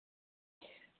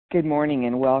Good morning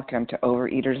and welcome to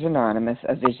Overeaters Anonymous,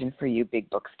 a Vision for You Big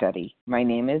Book Study. My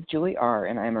name is Julie R.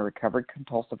 and I'm a recovered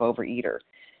compulsive overeater.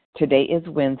 Today is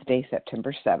Wednesday,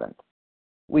 September 7th.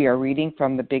 We are reading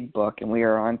from the Big Book and we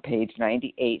are on page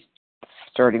 98,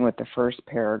 starting with the first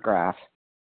paragraph,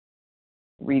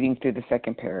 reading through the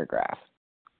second paragraph.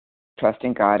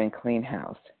 Trusting God and Clean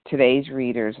House. Today's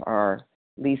readers are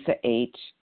Lisa H.,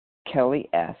 Kelly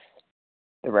S.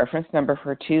 The reference number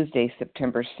for Tuesday,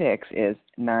 September 6th is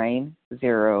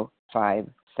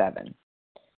 9057.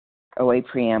 OA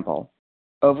Preamble.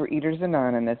 Overeaters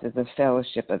Anonymous is a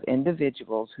fellowship of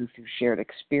individuals who, through shared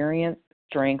experience,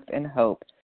 strength, and hope,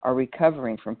 are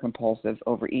recovering from compulsive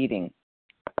overeating.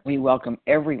 We welcome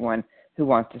everyone who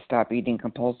wants to stop eating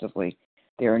compulsively.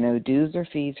 There are no dues or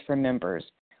fees for members.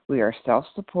 We are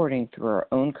self-supporting through our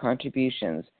own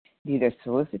contributions, neither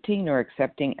soliciting nor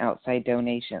accepting outside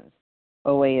donations.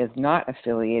 OA is not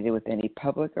affiliated with any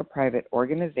public or private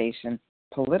organization,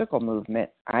 political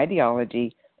movement,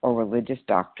 ideology, or religious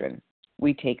doctrine.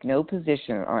 We take no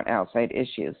position on outside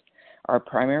issues. Our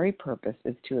primary purpose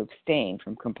is to abstain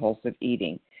from compulsive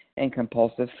eating and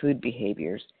compulsive food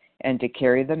behaviors and to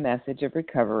carry the message of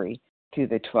recovery through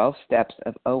the 12 steps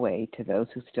of OA to those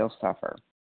who still suffer.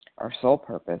 Our sole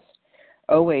purpose.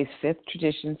 OA's fifth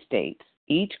tradition states,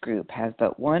 each group has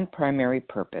but one primary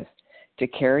purpose, to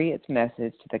carry its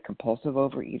message to the compulsive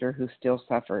overeater who still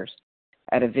suffers.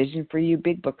 At a Vision for You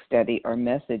Big Book Study, our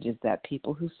message is that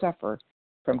people who suffer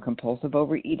from compulsive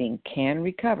overeating can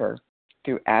recover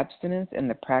through abstinence and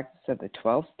the practice of the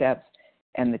 12 steps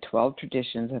and the 12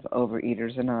 traditions of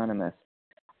Overeaters Anonymous.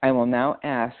 I will now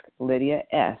ask Lydia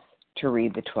S. to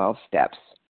read the 12 steps.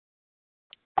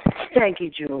 Thank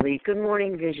you, Julie. Good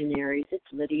morning, visionaries. It's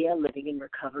Lydia, living in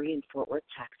recovery in Fort Worth,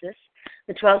 Texas.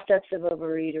 The 12 steps of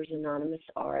Overeaters Anonymous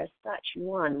are as such.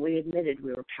 1, we admitted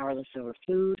we were powerless over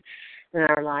food and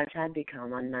our lives had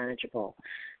become unmanageable.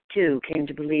 2, came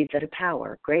to believe that a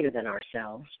power greater than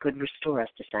ourselves could restore us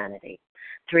to sanity.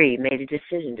 3, made a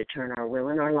decision to turn our will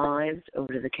and our lives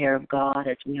over to the care of God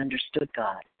as we understood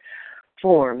God.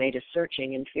 4, made a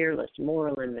searching and fearless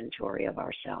moral inventory of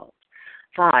ourselves.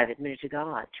 5, admitted to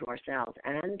God, to ourselves,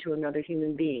 and to another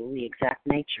human being the exact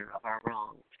nature of our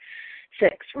wrongs.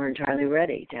 6, we're entirely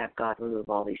ready to have God remove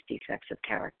all these defects of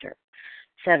character.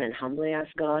 7, humbly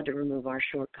asked God to remove our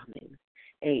shortcomings.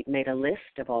 8, made a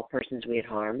list of all persons we had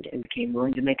harmed and became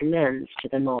willing to make amends to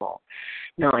them all.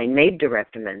 9, made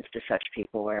direct amends to such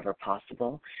people wherever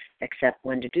possible, except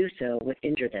when to do so would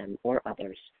injure them or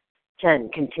others. 10,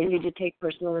 continued to take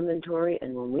personal inventory,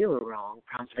 and when we were wrong,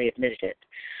 promptly admitted it.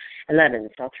 11,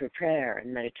 sought through prayer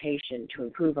and meditation to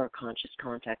improve our conscious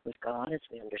contact with God as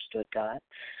we understood God,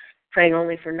 praying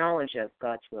only for knowledge of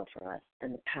God's will for us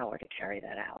and the power to carry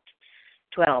that out.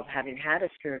 12, having had a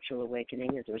spiritual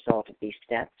awakening as a result of these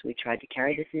steps, we tried to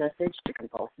carry this message to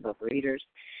compulsive overeaters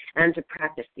and to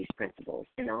practice these principles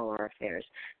in all our affairs.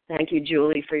 Thank you,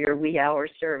 Julie, for your wee hour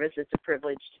service. It's a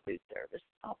privilege to do service.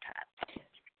 I'll pass.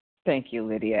 Thank you,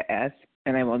 Lydia S.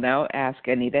 And I will now ask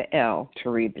Anita L. to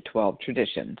read the 12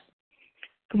 traditions.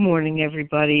 Good morning,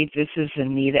 everybody. This is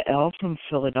Anita L. from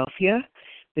Philadelphia.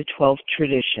 The 12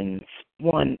 traditions.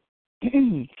 1,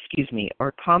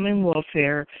 our common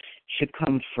welfare should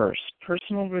come first.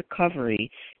 Personal recovery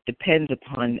depends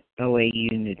upon OA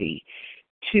unity.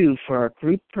 2, for our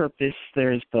group purpose,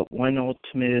 there is but one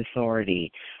ultimate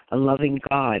authority, a loving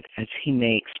God, as he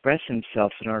may express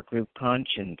himself in our group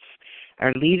conscience.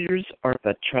 Our leaders are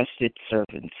but trusted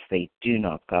servants. They do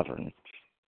not govern.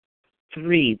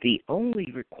 3, the only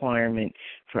requirement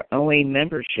for OA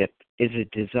membership is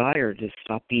a desire to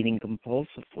stop eating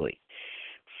compulsively.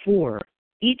 4,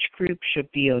 each group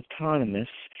should be autonomous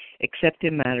except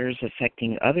in matters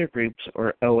affecting other groups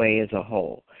or OA as a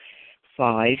whole.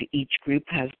 5, each group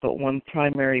has but one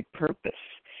primary purpose,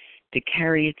 to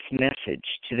carry its message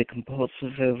to the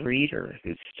compulsive overeater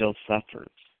who still suffers.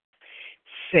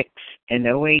 6, an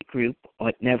OA group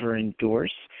ought never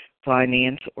endorse,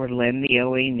 finance, or lend the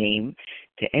OA name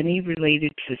to any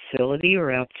related facility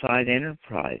or outside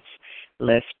enterprise,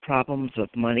 lest problems of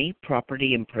money,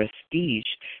 property, and prestige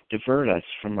divert us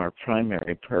from our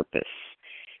primary purpose.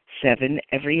 7,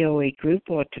 every OA group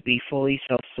ought to be fully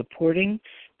self-supporting,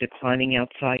 declining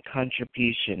outside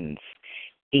contributions.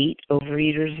 8,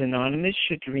 Overeaters Anonymous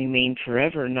should remain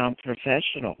forever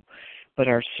non-professional, but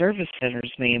our service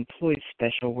centers may employ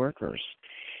special workers.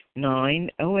 9,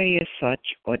 OA as such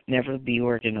ought never be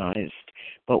organized,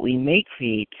 but we may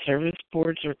create service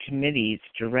boards or committees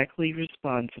directly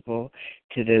responsible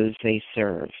to those they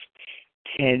serve.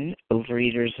 10,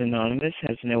 Overeaters Anonymous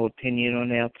has no opinion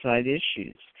on outside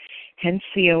issues. Hence,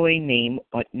 the OA name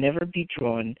ought never be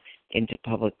drawn into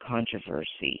public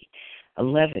controversy.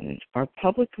 11. Our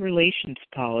public relations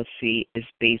policy is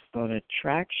based on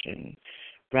attraction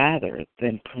rather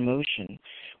than promotion.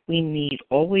 We need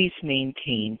always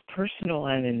maintain personal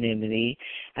anonymity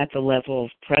at the level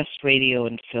of press, radio,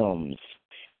 and films.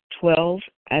 12.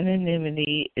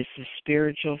 Anonymity is the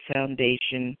spiritual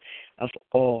foundation of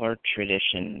all our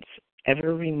traditions,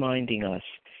 ever reminding us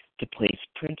to place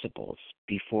principles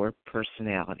before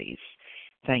personalities.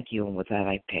 Thank you, and with that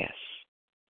I pass.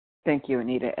 Thank you,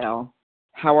 Anita L.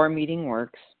 How our meeting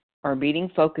works. Our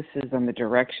meeting focuses on the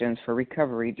directions for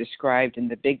recovery described in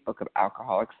the Big Book of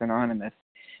Alcoholics Anonymous.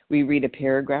 We read a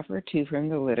paragraph or two from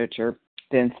the literature,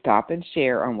 then stop and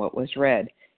share on what was read.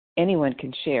 Anyone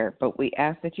can share, but we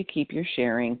ask that you keep your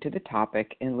sharing to the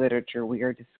topic and literature we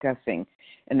are discussing,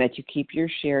 and that you keep your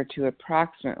share to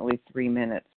approximately 3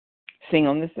 minutes.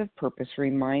 Singleness of purpose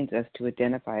reminds us to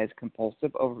identify as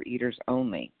compulsive overeaters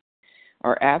only.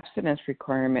 Our abstinence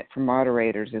requirement for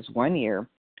moderators is 1 year,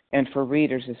 and for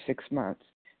readers is 6 months.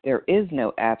 There is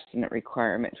no abstinent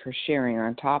requirement for sharing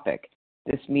on topic.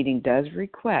 This meeting does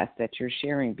request that your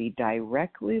sharing be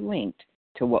directly linked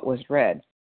to what was read.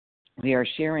 We are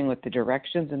sharing what the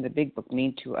directions in the Big Book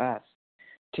mean to us.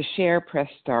 To share, press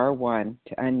star 1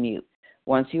 to unmute.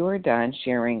 Once you are done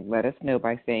sharing, let us know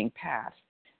by saying pass.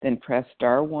 Then press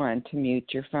star 1 to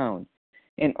mute your phone.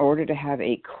 In order to have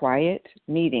a quiet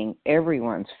meeting,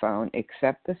 everyone's phone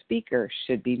except the speaker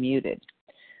should be muted.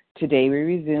 Today we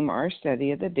resume our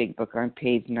study of the Big Book on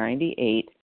page 98,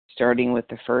 starting with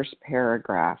the first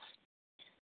paragraph.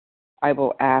 I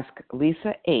will ask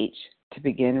Lisa H. to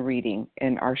begin reading,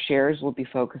 and our shares will be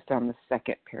focused on the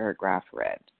second paragraph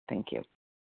read. Thank you.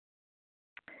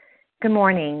 Good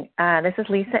morning. This is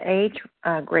Lisa H.,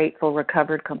 a grateful,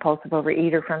 recovered, compulsive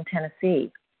overeater from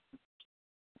Tennessee.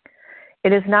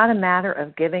 It is not a matter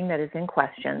of giving that is in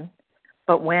question,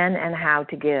 but when and how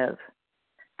to give.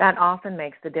 That often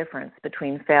makes the difference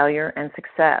between failure and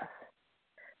success.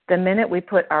 The minute we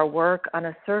put our work on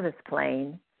a service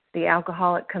plane, the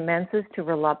alcoholic commences to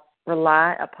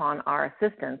rely upon our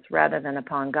assistance rather than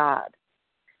upon God.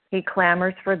 He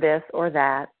clamors for this or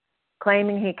that,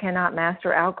 claiming he cannot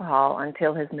master alcohol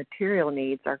until his material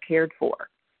needs are cared for.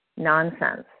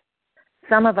 Nonsense.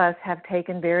 Some of us have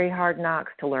taken very hard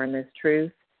knocks to learn this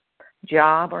truth.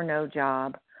 Job or no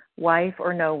job, wife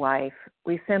or no wife,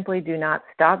 we simply do not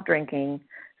stop drinking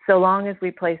so long as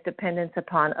we place dependence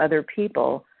upon other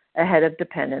people ahead of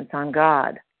dependence on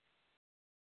God.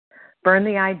 Burn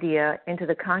the idea into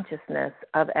the consciousness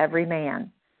of every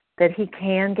man that he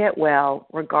can get well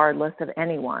regardless of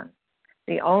anyone.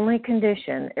 The only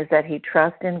condition is that he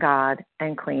trust in God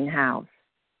and clean house.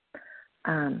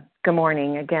 Good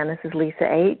morning. Again, this is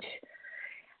Lisa H.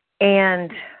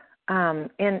 And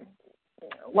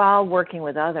while working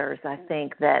with others, I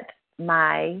think that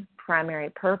my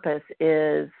primary purpose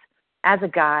is, as a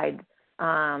guide,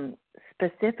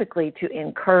 specifically to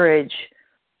encourage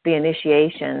the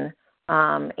initiation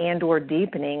and or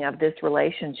deepening of this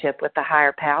relationship with the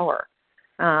higher power.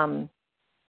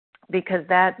 Because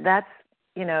that's,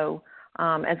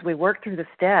 as we work through the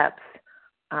steps,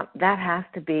 that has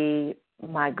to be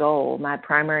my goal, my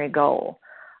primary goal.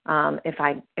 If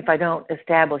I don't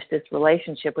establish this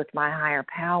relationship with my higher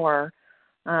power,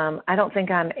 I don't think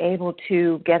I'm able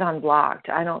to get unblocked.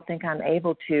 I don't think I'm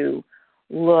able to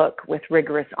look with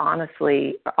rigorous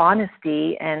honesty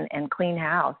and clean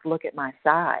house, look at my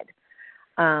side.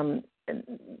 And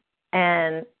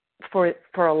for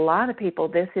a lot of people,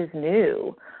 this is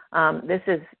new. This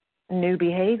is new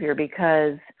behavior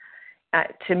because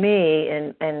to me,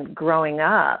 and growing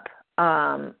up,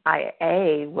 I,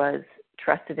 A, was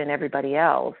trusted in everybody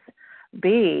else.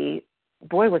 B,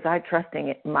 boy, was I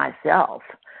trusting myself,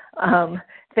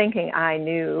 thinking I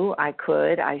knew I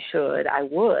could, I should, I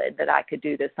would, that I could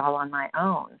do this all on my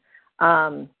own.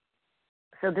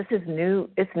 So this is new.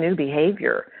 It's new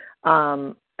behavior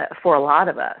for a lot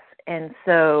of us. And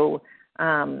so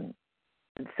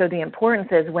the importance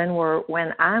is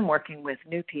when I'm working with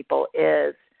new people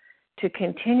is to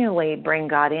continually bring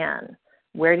God in.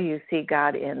 Where do you see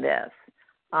God in this?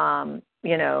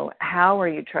 How are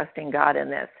you trusting God in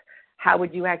this? How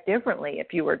would you act differently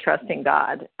if you were trusting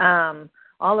God?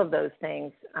 All of those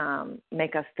things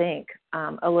make us think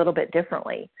a little bit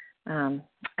differently. And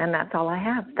that's all I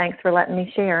have. Thanks for letting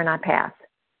me share, and I pass.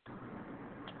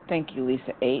 Thank you,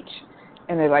 Lisa H.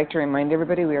 And I'd like to remind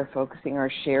everybody we are focusing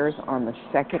our shares on the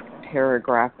second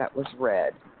paragraph that was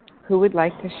read. Who would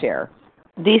like to share?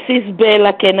 This is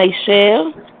Bella. Can I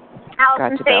share?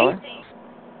 Allison Gotcha,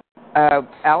 Bella.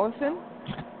 Allison?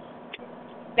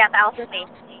 Yes, Allison C.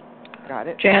 Got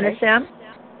it. Janice M.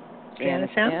 Janice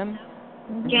M.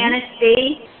 Janice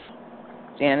B.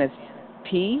 Janice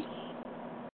P.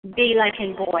 B like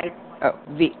in boy. Oh,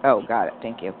 V. Oh, got it.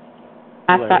 Thank you.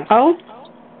 Vasa O.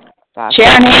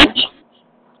 Sharon H.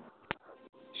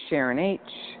 Sharon H.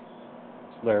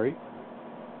 Larry.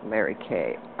 Larry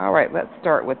K. All right, let's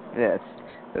start with this.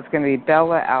 So it's going to be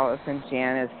Bella, Allison,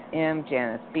 Janice M,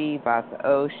 Janice B, Vasa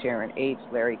O, Sharon H,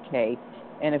 Larry K.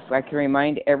 And if I can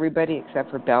remind everybody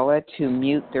except for Bella to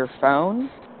mute their phone.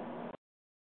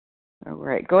 All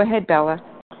right, go ahead, Bella.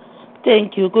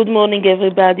 Thank you. Good morning,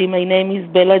 everybody. My name is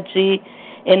Bella G,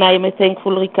 and I am a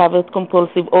thankful recovered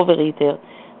compulsive overeater.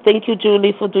 Thank you,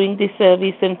 Julie, for doing this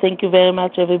service, and thank you very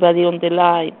much, everybody on the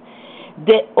line.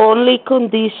 The only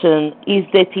condition is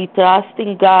that he trusts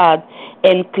in God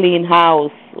and clean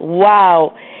house.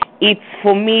 Wow. It's,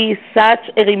 for me, such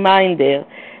a reminder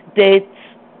that,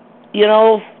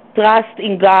 trust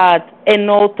in God and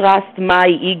not trust my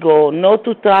ego, not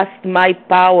to trust my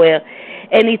power.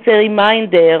 And it's a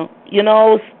reminder,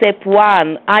 step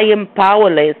one, I am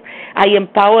powerless. I am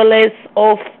powerless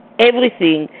of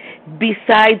everything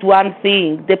beside one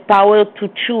thing, the power to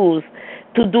choose,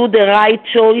 to do the right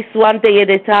choice one day at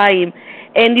a time.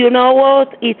 And you know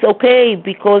what? It's okay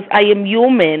because I am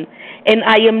human and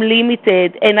I am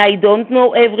limited and I don't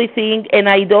know everything and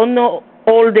I don't know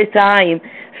all the time.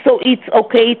 So it's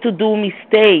okay to do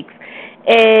mistakes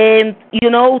and,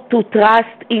 to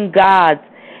trust in God,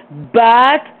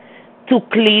 but to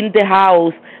clean the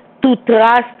house, to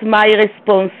trust my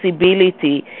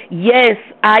responsibility. Yes,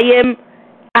 I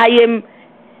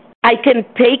can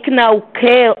take now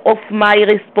care of my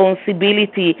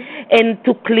responsibility and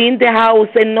to clean the house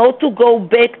and not to go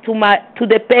back to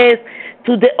the past,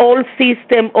 to the old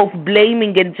system of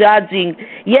blaming and judging.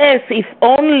 Yes, if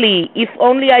only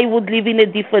I would live in a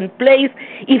different place,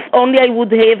 if only I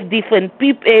would have different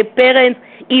parents,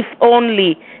 if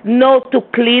only not to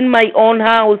clean my own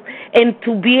house and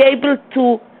to be able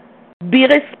to be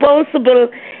responsible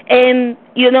and,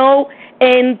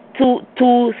 and to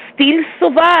still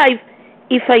survive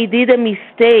if I did a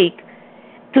mistake,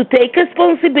 to take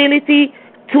responsibility,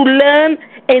 to learn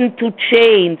and to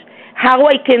change. How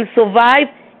I can survive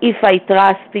if I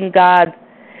trust in God.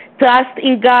 Trust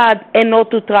in God and not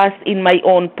to trust in my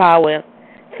own power.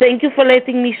 Thank you for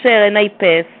letting me share, and I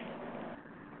pass.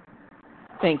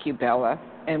 Thank you, Bella.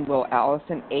 And will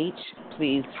Allison H.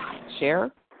 please share?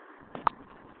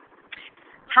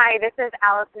 Hi, this is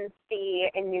Allison C.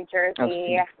 in New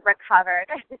Jersey, recovered.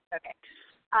 Okay.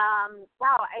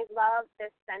 Wow, I love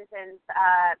this sentence,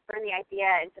 bring the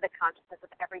idea into the consciousness of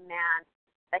every man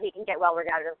that he can get well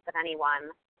regardless of anyone.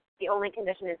 The only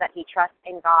condition is that he trusts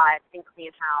in God and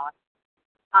clean house.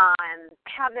 I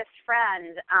have this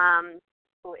friend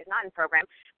who is not in program,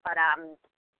 but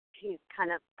he's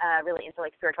kind of really into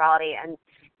like spirituality. And,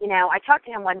 I talked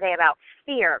to him one day about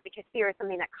fear because fear is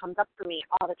something that comes up for me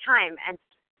all the time. And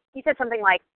he said something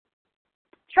like,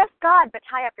 trust God, but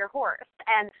tie up your horse.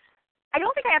 And I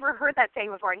don't think I ever heard that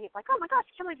saying before. And he's like, oh, my gosh,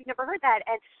 I can't believe you've never heard that.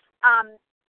 And,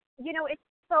 it's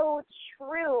so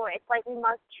true. It's like we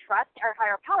must trust our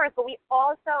higher powers, but we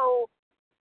also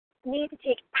need to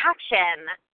take action.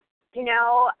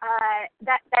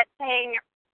 That saying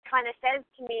kind of says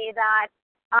to me that,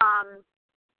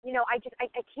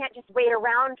 I can't just wait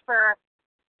around for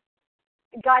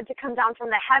God to come down from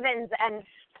the heavens and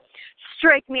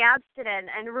strike me abstinent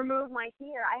and remove my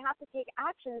fear. I have to take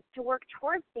actions to work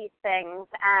towards these things.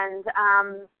 And,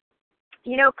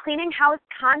 cleaning house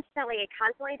constantly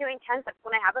doing 10 steps.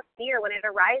 When I have a fear, when it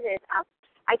arises,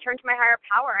 I turn to my higher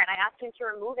power and I ask him to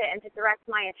remove it and to direct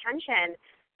my attention.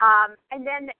 And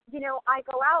then, I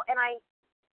go out and I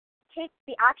take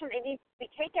the action that needs to be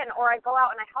taken, or I go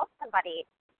out and I help somebody.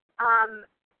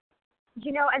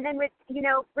 And then with,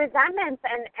 resentments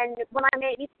and when I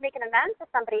need to make an amends to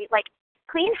somebody, like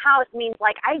clean house means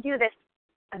like I do this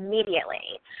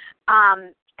immediately.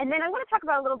 And then I want to talk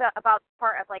about a little bit about the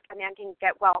part of like a man can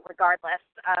get well regardless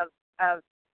of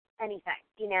anything,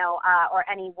 or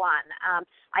anyone.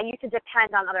 I used to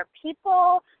depend on other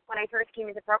people. When I first came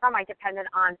into the program, I depended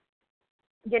on,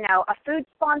 a food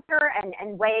sponsor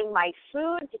and weighing my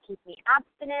food to keep me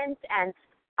abstinent. And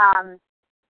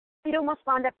it almost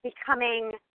wound up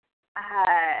becoming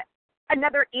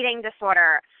another eating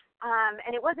disorder.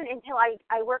 And it wasn't until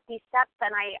I worked these steps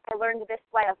and I learned this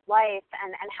way of life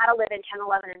and how to live in 10,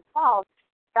 11, and 12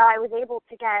 that I was able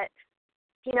to get,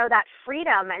 that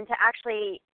freedom and to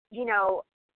actually,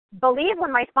 believe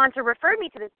when my sponsor referred me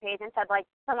to this page and said, like,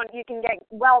 someone you can get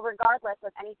well regardless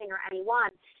of anything or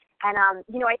anyone. And,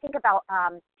 I think about,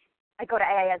 I go to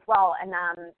AA as well, and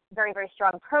very, very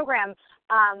strong program.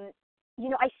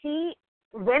 I see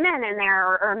women in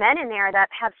there or men in there that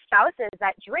have spouses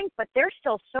that drink, but they're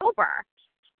still sober.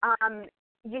 And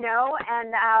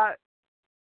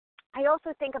I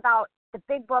also think about the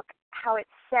big book, how it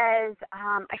says,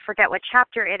 I forget what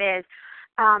chapter it is,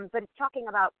 but it's talking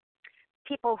about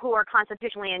people who are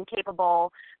constitutionally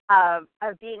incapable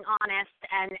of being honest,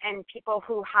 and people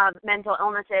who have mental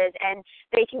illnesses, and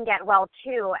they can get well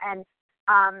too. And,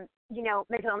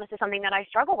 mental illness is something that I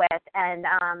struggle with. And,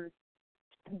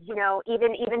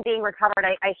 even being recovered,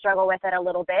 I struggle with it a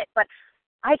little bit, but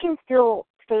I can still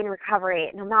stay in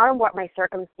recovery no matter what my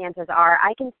circumstances are.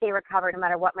 I can stay recovered no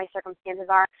matter what my circumstances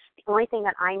are. The only thing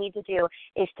that I need to do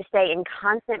is to stay in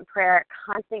constant prayer,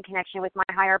 constant connection with my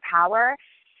higher power,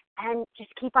 and just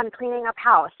keep on cleaning up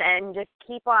house and just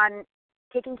keep on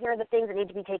taking care of the things that need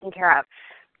to be taken care of.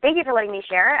 Thank you for letting me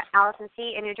share. Allison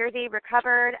C. in New Jersey,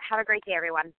 recovered. Have a great day,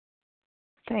 everyone.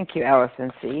 Thank you,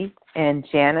 Allison C. And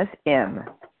Janice M.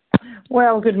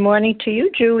 Well, good morning to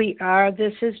you, Julie R.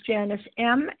 This is Janice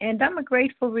M., and I'm a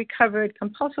grateful, recovered,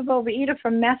 compulsive overeater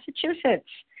from Massachusetts.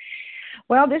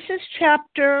 Well, this is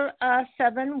Chapter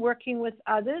 7, Working with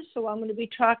Others, so I'm going to be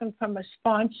talking from a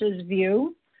sponsor's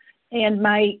view and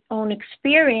my own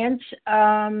experience.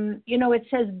 It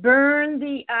says, burn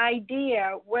the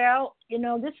idea. Well,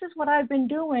 this is what I've been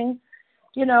doing,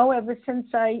 ever since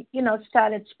I,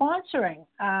 started sponsoring,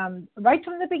 right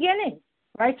from the beginning.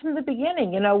 Right from the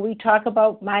beginning, we talk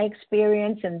about my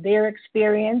experience and their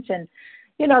experience, and,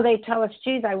 they tell us,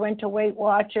 geez, I went to Weight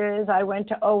Watchers, I went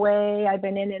to OA, I've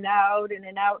been in and out.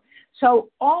 So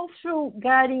all through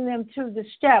guiding them through the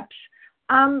steps,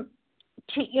 guiding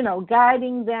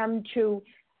them to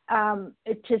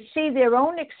see their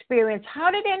own experience.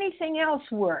 How did anything else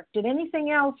work? Did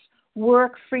anything else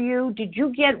work for you? Did you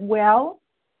get well?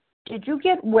 Did you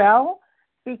get well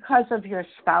because of your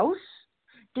spouse?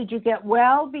 Did you get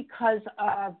well because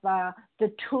of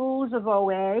the tools of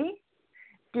OA?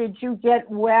 Did you get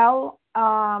well,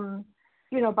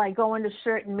 by going to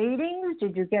certain meetings?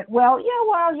 Did you get well? Yeah,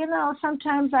 well,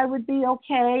 sometimes I would be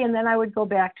okay, and then I would go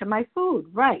back to my food,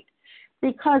 right?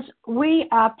 Because we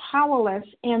are powerless,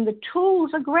 and the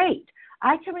tools are great.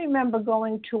 I can remember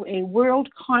going to a world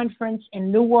conference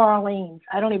in New Orleans,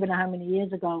 I don't even know how many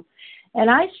years ago, and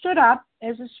I stood up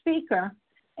as a speaker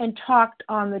and talked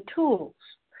on the tools.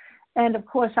 And, of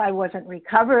course, I wasn't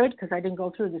recovered because I didn't go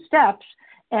through the steps.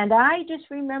 And I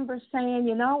just remember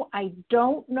saying, I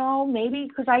don't know, maybe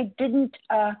because I didn't,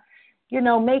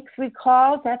 make 3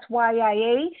 calls. That's why I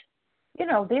ate.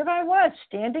 There I was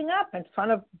standing up in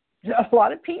front of a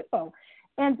lot of people.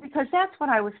 And because that's what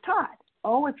I was taught.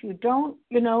 Oh, if you don't,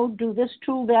 do this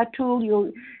tool, that tool,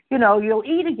 you'll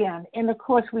eat again. And, of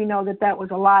course, we know that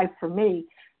was a lie for me.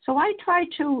 So I try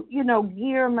to,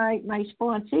 gear my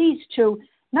sponsees to,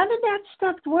 none of that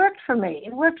stuff worked for me.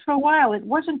 It worked for a while. It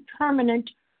wasn't permanent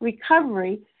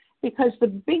recovery because the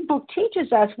big book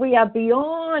teaches us we are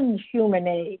beyond human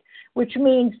aid, which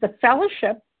means the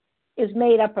fellowship is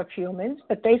made up of humans,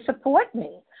 but they support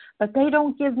me, but they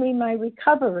don't give me my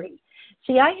recovery.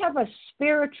 See, I have a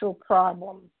spiritual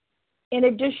problem in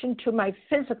addition to my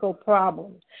physical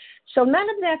problem. So none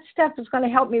of that stuff is going to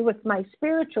help me with my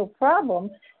spiritual problem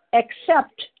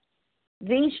except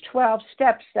these 12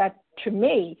 steps that, to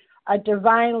me, are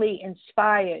divinely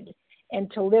inspired,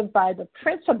 and to live by the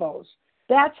principles.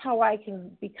 That's how I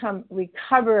can become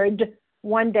recovered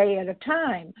one day at a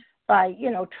time by,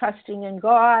 trusting in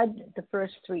God, the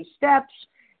first 3 steps,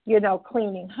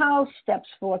 cleaning house, steps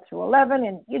 4 through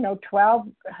 11, and, 12,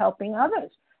 helping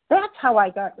others. That's how I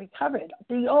got recovered.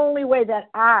 The only way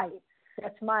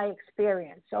that's my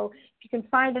experience. So you can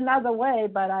find another way,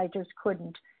 but I just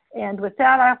couldn't. And with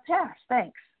that, I'll pass.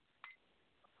 Thanks.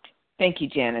 Thank you,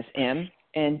 Janice M.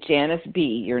 And Janice B.,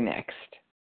 you're next.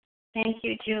 Thank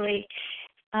you, Julie.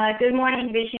 Good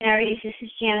morning, visionaries. This is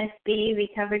Janice B.,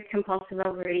 recovered compulsive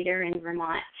overeater in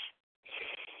Vermont.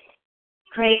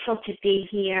 Grateful to be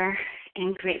here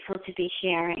and grateful to be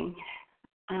sharing.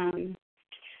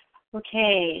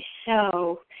 Okay,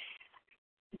 so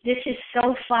this is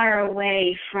so far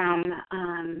away from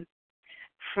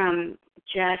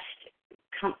just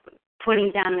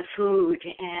putting down the food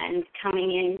and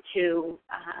coming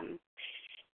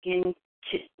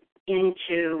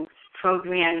into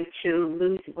program to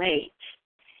lose weight.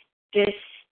 This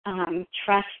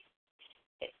trust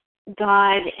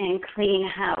God and clean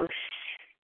house.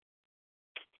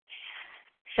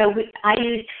 So I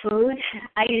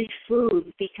used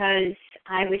food because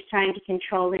I was trying to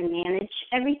control and manage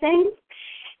everything,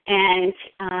 and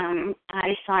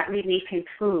I sought relief in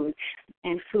food,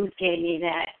 and food gave me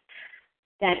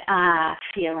that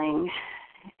feeling.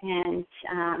 And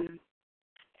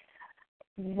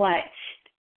what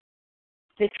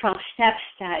the 12 steps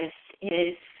does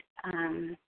is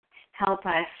help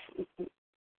us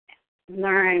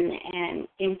learn and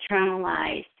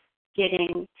internalize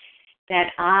getting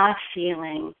that awe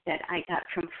feeling that I got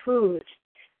from food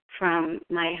from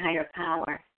my higher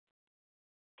power.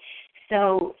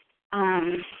 So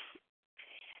I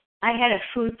had a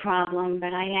food problem,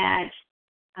 but I had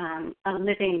a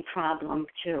living problem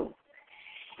too.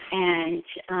 And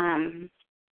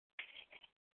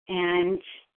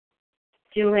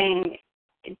doing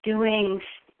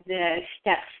the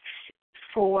steps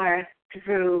 4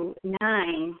 through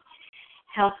 9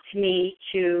 helped me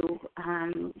to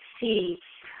see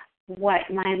what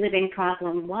my living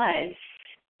problem was,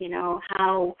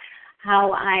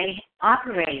 how I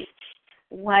operate,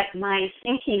 what my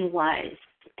thinking was,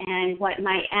 and what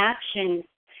my actions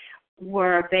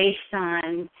were based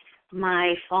on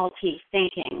my faulty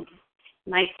thinking.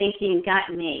 My thinking got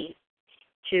me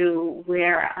to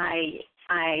where I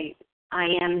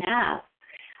am now.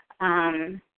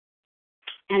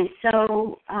 And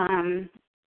so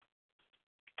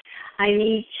I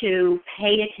need to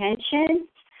pay attention.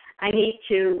 I need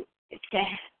to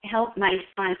help my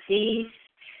sponsees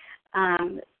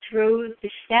through the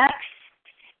steps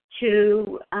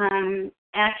to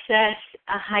access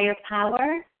a higher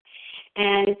power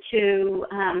and to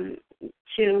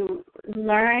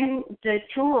learn the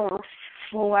tools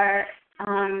for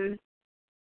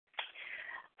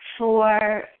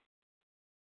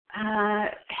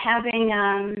having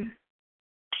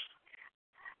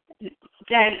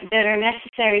that are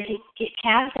necessary to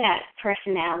have that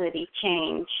personality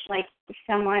change. Like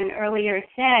someone earlier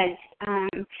said,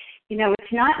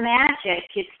 it's not magic.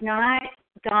 It's not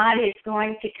God is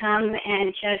going to come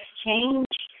and just change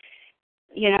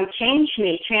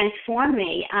me, transform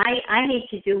me. I need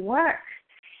to do work.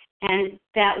 And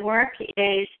that work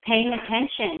is paying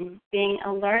attention, being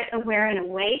alert, aware, and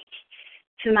awake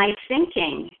to my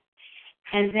thinking.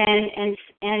 And then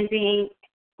and being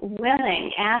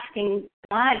willing, asking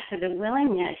God for the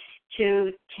willingness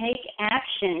to take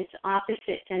actions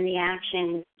opposite than the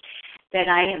actions that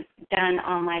I have done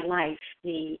all my life,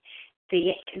 the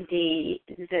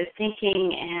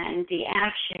thinking and the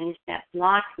actions that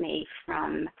block me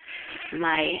from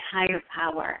my higher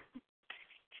power.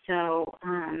 So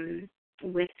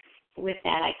with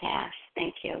that, I pass.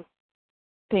 Thank you.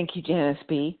 Thank you, Janice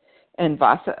B. And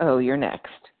Vasa O., you're next.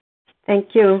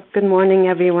 Thank you. Good morning,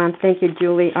 everyone. Thank you,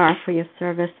 Julie R., for your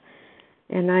service.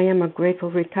 And I am a grateful,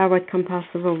 recovered,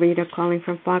 compulsive reader calling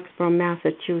from Foxborough,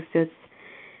 Massachusetts.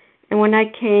 And when I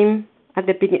came at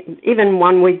the beginning, even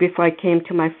 1 week before I came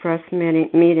to my first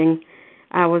meeting,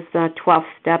 I was 12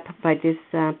 step by this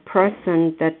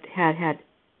person that had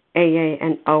AA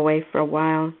and OA for a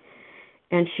while.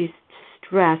 And she's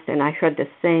stressed, and I heard the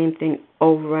same thing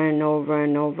over and over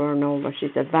and over and over. She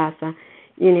said, Vasa,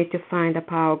 you need to find a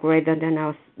power greater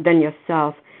than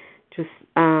yourself to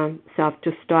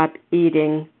stop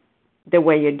eating the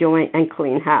way you're doing and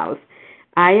clean house.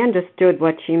 I understood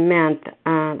what she meant.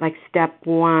 Like step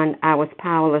 1, I was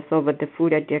powerless over the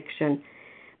food addiction,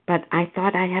 but I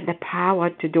thought I had the power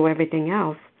to do everything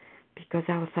else because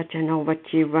I was such an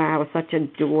overachiever. I was such a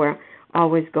doer,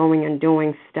 always going and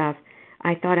doing stuff.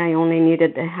 I thought I only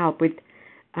needed the help with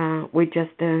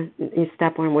just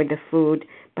step 1 with the food.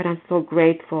 But I'm so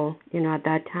grateful, at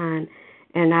that time.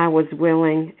 And I was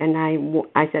willing, and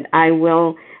I said, I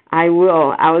will. I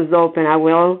was open. I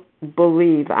will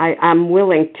believe. I'm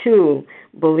willing to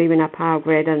believe in a power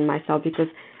greater than myself because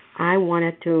I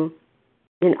wanted to,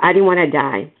 I didn't want to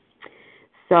die.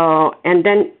 So, and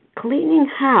then cleaning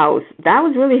house, that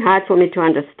was really hard for me to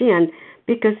understand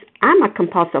because I'm a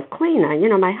compulsive cleaner.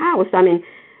 My house,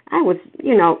 I was,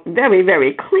 very,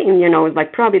 very clean, it was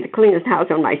like probably the cleanest house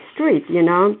on my street,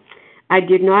 I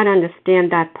did not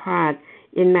understand that part.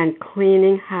 It meant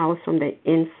cleaning house from the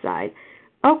inside.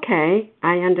 Okay,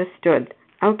 I understood.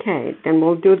 Okay, then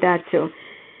we'll do that too.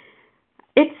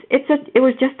 It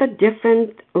was just a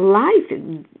different life.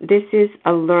 This is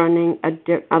a learning,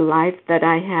 a life that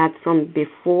I had from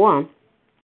before.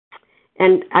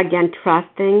 And again,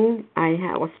 trusting. I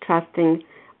was trusting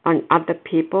on other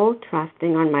people,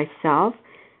 trusting on myself.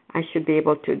 I should be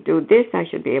able to do this. I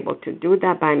should be able to do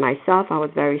that by myself. I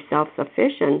was very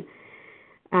self-sufficient.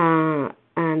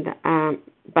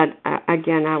 But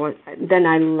again, then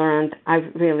I learned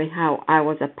how I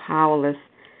was a powerless,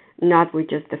 not with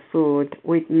just the food,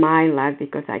 with my life,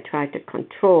 because I tried to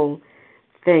control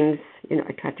things.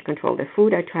 I tried to control the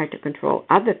food. I tried to control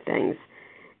other things.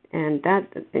 And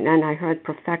I heard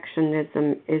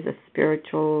perfectionism is a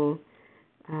spiritual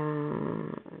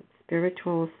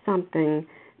something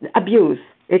abuse.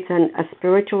 It's a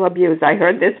spiritual abuse. I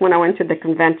heard this when I went to the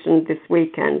convention this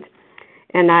weekend,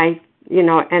 and I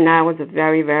was a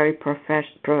very, very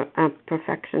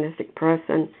perfectionistic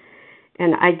person.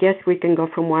 And I guess we can go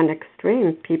from one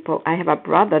extreme. I have a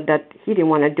brother that he didn't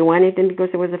want to do anything because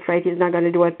he was afraid he's not going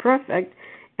to do it perfect.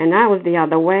 And I was the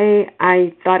other way.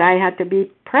 I thought I had to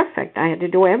be perfect. I had to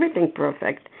do everything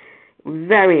perfect.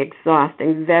 Very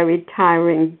exhausting, very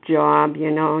tiring job,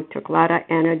 took a lot of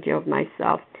energy of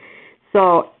myself.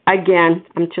 So, again,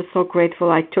 I'm just so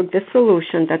grateful I took the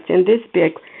solution that's in this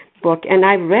big book, and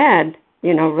I read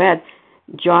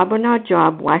job or not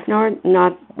job, wife or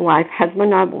not wife,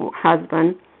 husband or not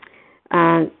husband.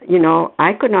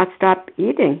 I could not stop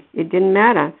eating. It didn't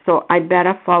matter. So I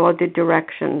better follow the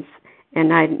directions,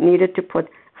 and I needed to put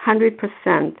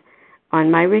 100%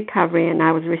 on my recovery, and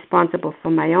I was responsible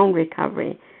for my own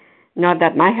recovery. Not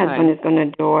that my husband is going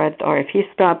to do it, or if he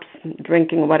stops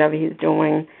drinking, whatever he's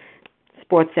doing,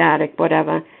 sports addict,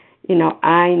 whatever,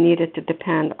 I needed to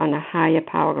depend on a higher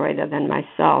power greater than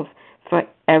myself for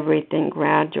everything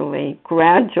gradually.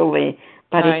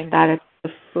 But it started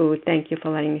with food. Thank you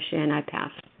for letting me share, and I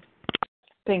pass.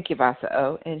 Thank you, Vasa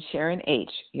O. And Sharon H.,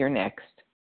 you're next.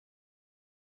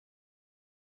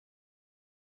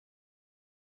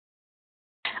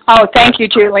 Oh, thank you,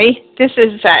 Julie. This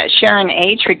is Sharon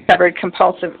H., recovered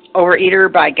compulsive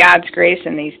overeater by God's grace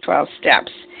in these 12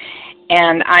 steps.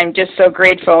 And I'm just so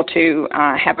grateful to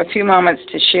have a few moments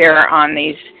to share on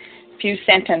these few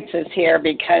sentences here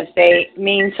because they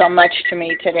mean so much to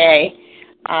me today.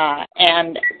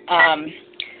 And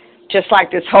just like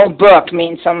this whole book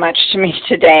means so much to me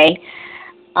today,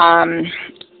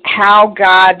 how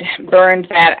God burned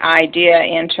that idea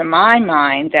into my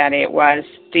mind that it was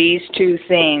these two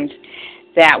things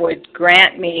that would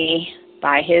grant me,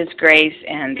 by His grace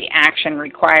and the action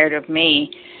required of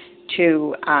me,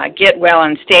 to get well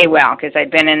and stay well, because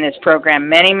I'd been in this program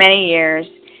many, many years,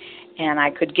 and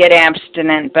I could get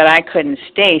abstinent, but I couldn't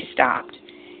stay stopped.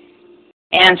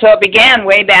 And so it began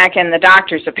way back in the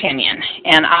doctor's opinion,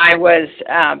 and I was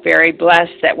very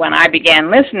blessed that when I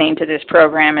began listening to this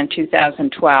program in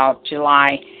 2012,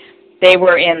 July, they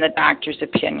were in the doctor's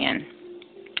opinion.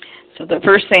 So the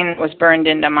first thing that was burned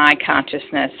into my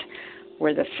consciousness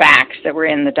were the facts that were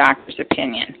in the doctor's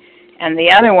opinion. And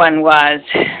the other one was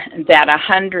that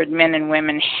 100 men and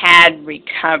women had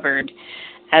recovered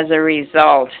as a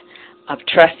result of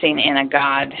trusting in a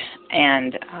God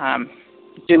and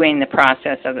doing the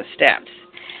process of the steps.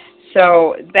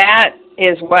 So that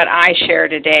is what I share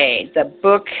today. The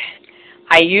book,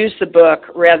 I use the book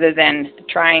rather than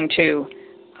trying to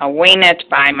wing it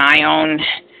by my own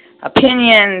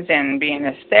opinions and being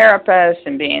a therapist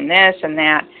and being this and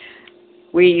that.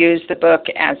 We use the book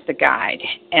as the guide,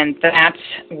 and that's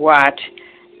what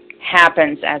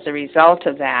happens as a result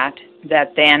of that,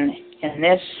 that then in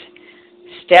this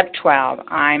step 12,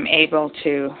 I'm able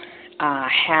to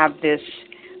have this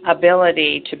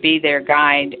ability to be their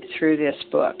guide through this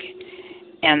book,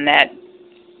 and that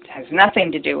has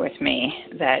nothing to do with me,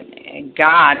 that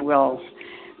God will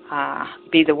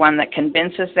be the one that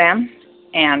convinces them,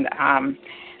 and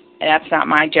that's not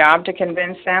my job to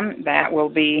convince them. That will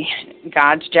be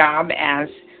God's job as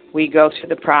we go through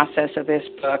the process of this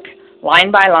book,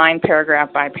 line by line,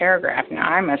 paragraph by paragraph. Now,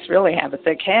 I must really have a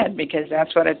thick head because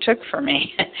that's what it took for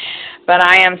me. But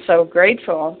I am so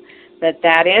grateful that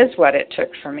that is what it took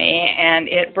for me, and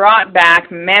it brought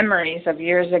back memories of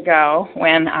years ago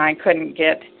when I couldn't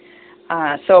get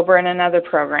sober in another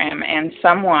program, and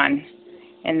someone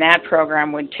in that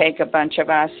program would take a bunch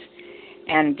of us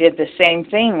and did the same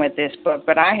thing with this book,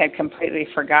 but I had completely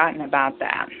forgotten about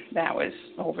that. That was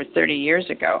over 30 years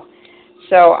ago.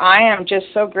 So I am just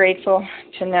so grateful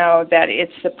to know that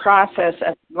it's the process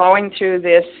of going through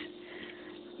this,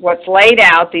 what's laid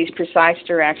out, these precise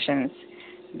directions,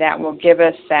 that will give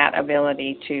us that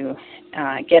ability to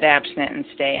get abstinent and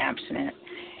stay abstinent.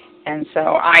 And so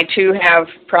I, too, have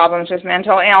problems with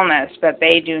mental illness, but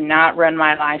they do not run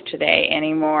my life today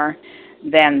any more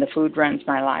than the food runs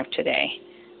my life today,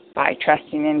 by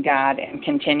trusting in God and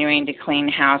continuing to clean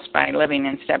house by living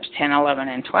in steps 10, 11,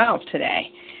 and 12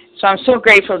 today. So I'm so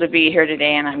grateful to be here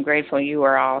today, and I'm grateful you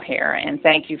are all here. And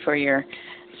thank you for your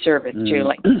service,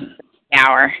 Julie.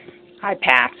 Hour. I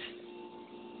pass.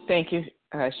 Thank you,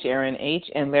 Sharon H.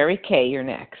 And Larry K., you're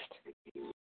next.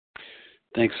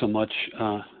 Thanks so much.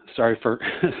 Sorry for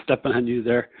stepping on you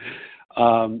there.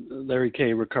 Larry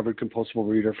K., recovered compulsive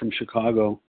overeater from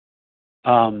Chicago.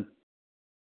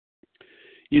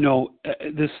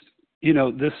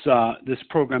 This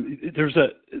program,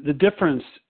 the difference,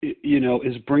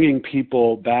 is bringing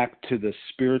people back to the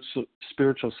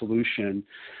spiritual solution.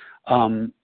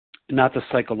 not the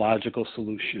psychological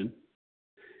solution.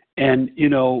 And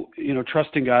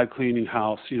trusting God, cleaning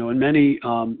house. In many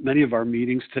of our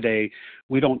meetings today,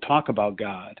 we don't talk about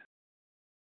God.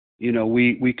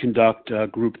 We conduct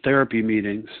group therapy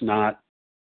meetings, not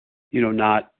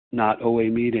OA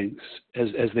meetings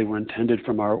as they were intended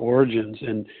from our origins.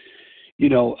 And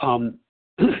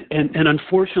and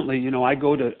unfortunately, I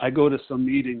go to some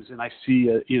meetings and I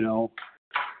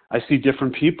see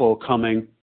different people coming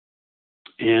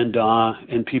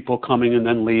and people coming and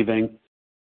then leaving.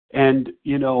 And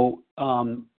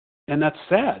and that's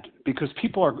sad because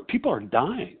people are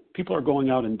dying. People are going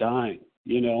out and dying,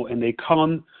 and they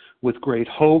come with great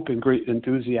hope and great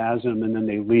enthusiasm, and then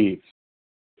they leave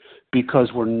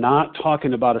because we're not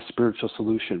talking about a spiritual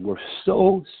solution. We're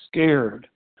so scared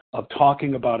of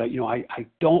talking about it. I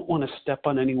don't want to step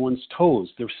on anyone's toes.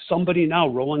 There's somebody now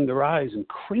rolling their eyes and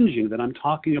cringing that I'm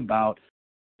talking about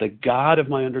the God of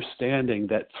my understanding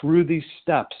that through these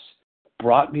steps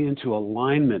brought me into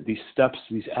alignment, these steps,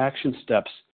 these action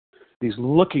steps, these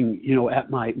looking,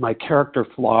 at my character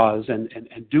flaws and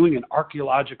doing an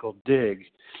archaeological dig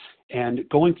and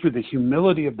going through the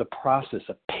humility of the process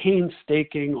of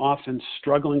painstaking, often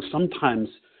struggling, sometimes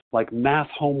like math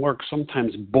homework,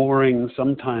 sometimes boring,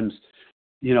 sometimes,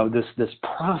 this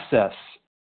process,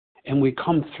 and we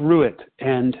come through it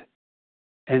and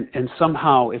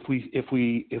somehow if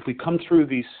we come through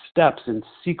these steps in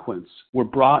sequence, we're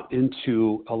brought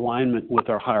into alignment with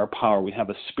our higher power. We have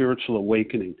a spiritual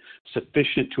awakening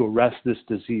sufficient to arrest this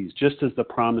disease. Just as the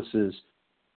promises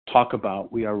talk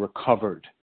about, we are recovered.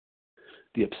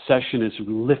 The obsession is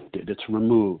lifted, it's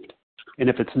removed. And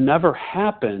if it's never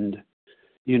happened,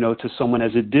 to someone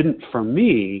as it didn't for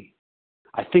me,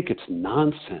 I think it's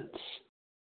nonsense.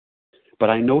 But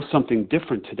I know something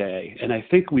different today. And I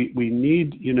think we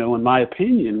need, in my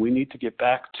opinion, we need to get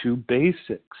back to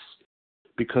basics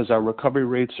because our recovery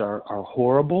rates are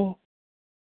horrible.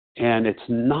 And it's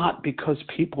not because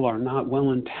people are not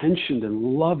well-intentioned and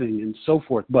loving and so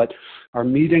forth. But our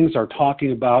meetings are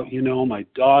talking about, my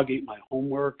dog ate my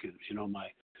homework and,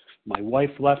 my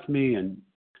wife left me and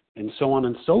so on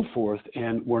and so forth.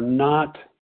 And we're not,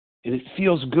 and it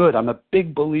feels good. I'm a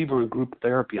big believer in group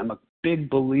therapy. I'm a big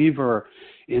believer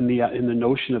in the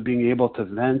notion of being able to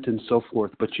vent and so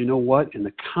forth. But you know what? In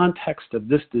the context of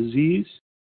this disease,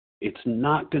 it's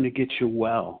not going to get you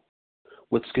well.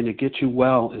 What's going to get you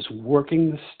well is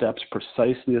working the steps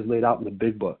precisely as laid out in the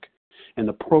Big Book. And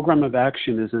the program of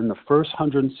action is in the first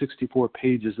 164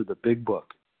 pages of the Big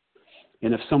Book.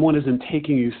 And if someone isn't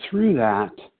taking you through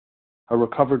that, a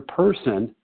recovered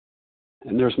person,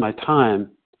 and there's my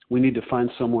time, we need to find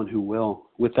someone who will.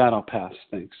 With that, I'll pass.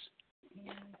 Thanks.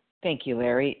 Thank you,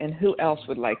 Larry. And who else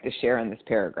would like to share in this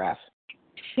paragraph?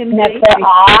 Nessa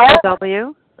R.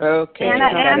 W. Okay.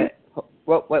 Anna M.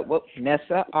 What?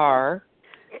 Nessa R.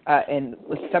 And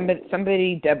with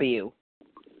somebody W.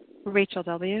 Rachel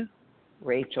W.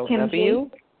 Rachel Kim W.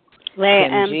 G. Leah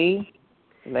Kim M. G.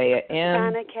 Leah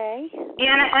M. Shoshana K.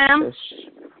 Anna M.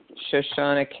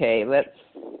 Shoshana K.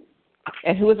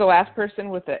 And who was the last person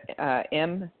with the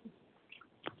M?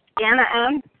 Anna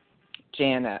M.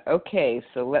 Jana. Okay,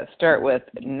 so let's start with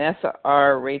Nessa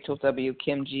R., Rachel W.,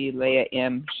 Kim G., Leah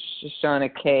M., Shoshana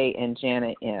K., and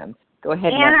Jana M. Go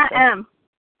ahead, Anna Nessa. M.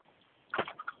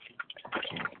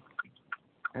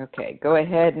 Okay, go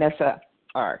ahead, Nessa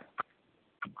R.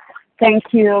 Thank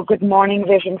you. Good morning,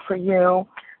 Vision for You.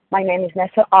 My name is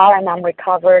Nessa R., and I'm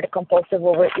recovered compulsive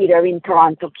overeater in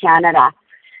Toronto, Canada.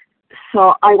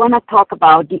 So I want to talk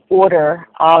about the order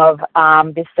of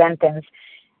this sentence.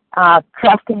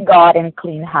 Trusting God and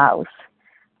clean house.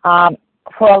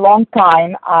 For a long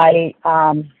time, I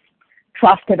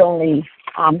trusted only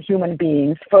human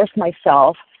beings, first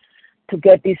myself, to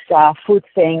get this food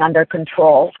thing under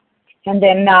control, and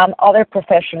then other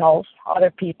professionals,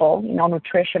 other people,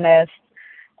 nutritionists,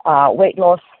 weight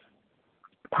loss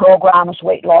programs,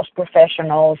 weight loss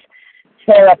professionals,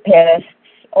 therapists,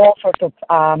 all sorts of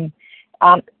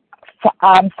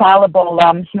fallible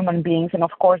human beings. And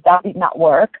of course, that did not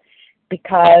work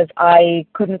because I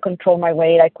couldn't control my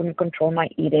weight. I couldn't control my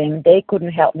eating. They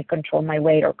couldn't help me control my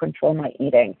weight or control my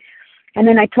eating. And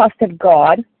then I trusted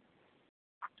God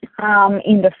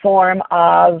in the form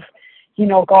of,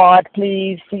 God,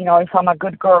 please, if I'm a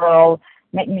good girl,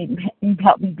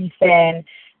 help me be thin.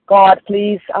 God,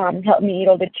 please help me eat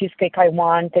all the cheesecake I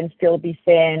want and still be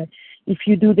thin. If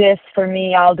you do this for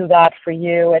me, I'll do that for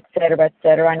you, et cetera, et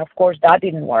cetera. And of course, that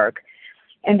didn't work.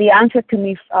 And the answer to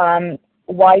me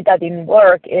why that didn't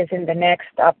work is in the next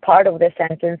part of the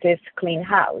sentence is clean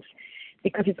house.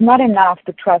 Because it's not enough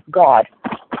to trust God.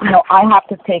 I have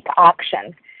to take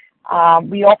action.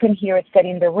 We often hear it said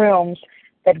in the rooms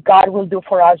that God will do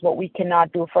for us what we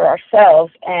cannot do for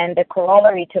ourselves, and the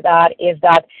corollary to that is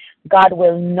that God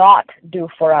will not do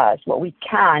for us what we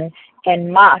can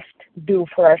and must do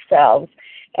for ourselves,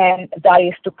 and that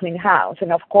is to clean house.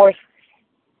 And of course,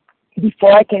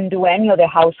 before I can do any of the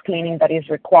house cleaning that is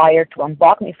required to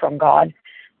unblock me from God,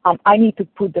 I need to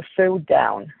put the food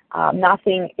down.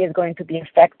 Nothing is going to be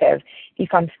effective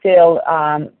if I'm still,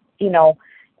 in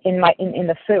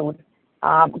the food.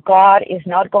 God is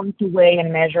not going to weigh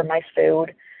and measure my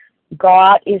food.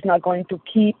 God is not going to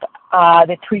keep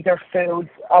the trigger foods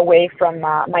away from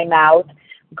my mouth.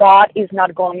 God is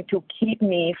not going to keep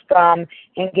me from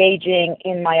engaging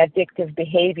in my addictive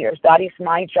behaviors. That is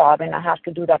my job, and I have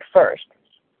to do that first.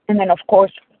 And then, of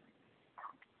course,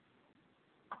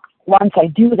 once I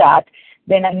do that,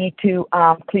 then I need to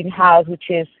clean house, which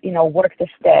is, work the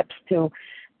steps to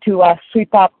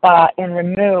sweep up and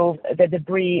remove the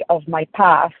debris of my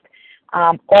past,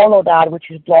 all of that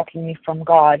which is blocking me from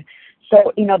God.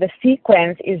 So, the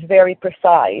sequence is very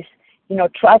precise.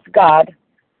 Trust God,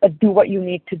 but do what you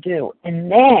need to do.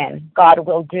 And then God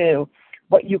will do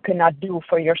what you cannot do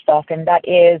for yourself, and that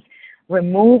is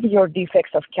remove your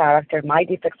defects of character, my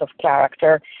defects of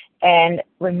character, and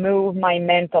remove my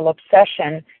mental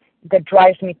obsession that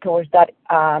drives me towards that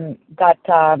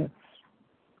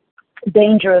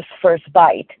dangerous first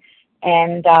bite.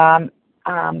 And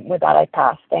with that, I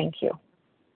pass. Thank you.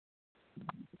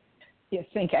 Yes,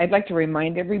 thank you. I'd like to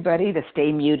remind everybody to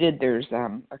stay muted. There's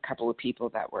a couple of people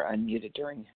that were unmuted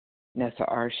during Nessa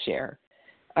R's share.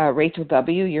 Rachel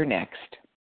W., you're next.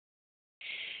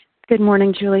 Good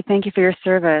morning, Julie. Thank you for your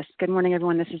service. Good morning,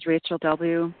 everyone. This is Rachel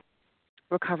W.,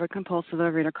 recovered compulsive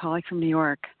overeater colleague from New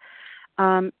York.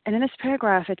 And in this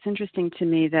paragraph, it's interesting to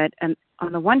me that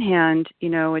on the one hand,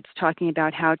 it's talking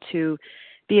about how to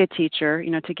be a teacher,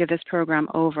 to give this program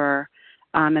over,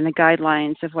 and the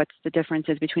guidelines of what's the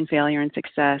differences between failure and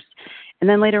success. And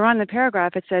then later on in the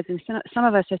paragraph, it says, and some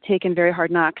of us have taken very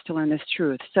hard knocks to learn this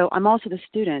truth. So I'm also the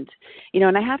student,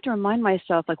 and I have to remind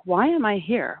myself, why am I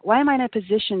here? Why am I in a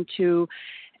position to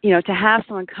have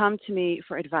someone come to me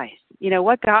for advice?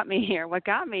 What got me here? What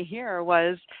got me here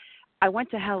was I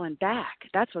went to hell and back.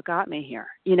 That's what got me here.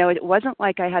 It wasn't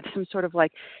like I had some sort of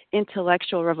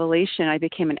intellectual revelation. I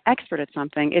became an expert at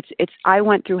something. It's I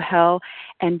went through hell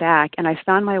and back, and I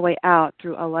found my way out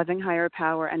through a loving higher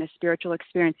power and a spiritual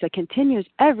experience that continues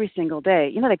every single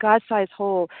day. The God-sized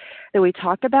hole that we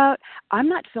talked about, I'm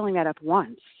not filling that up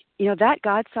once. That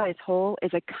God-sized hole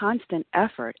is a constant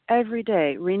effort, every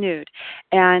day, renewed.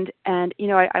 And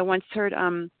I once heard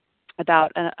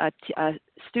about a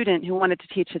student who wanted to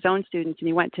teach his own students, and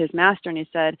he went to his master and he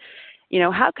said,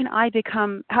 how can I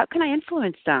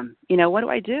influence them? What do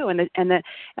I do?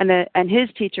 And his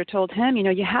teacher told him,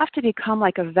 you have to become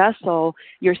like a vessel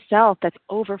yourself that's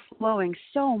overflowing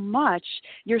so much.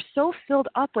 You're so filled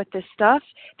up with this stuff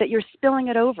that you're spilling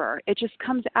it over. It just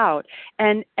comes out.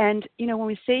 And when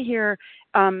we say here,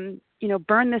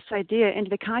 burn this idea into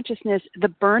the consciousness, the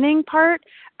burning part,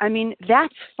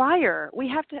 that's fire. We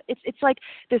have to, it's like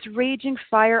this raging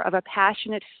fire of a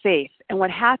passionate faith. And what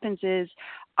happens is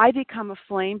I become a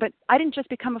flame, but I didn't just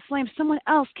become a flame. Someone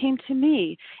else came to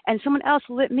me, and someone else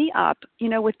lit me up,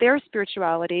 with their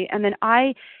spirituality. And then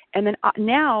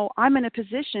now I'm in a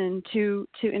position to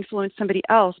influence somebody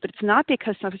else, but it's not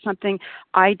because of something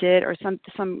I did or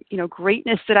some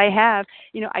greatness that I have.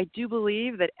 I do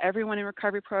believe that everyone in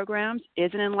recovery programs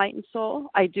is an enlightened soul.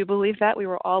 I do believe that we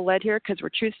were all led here because we're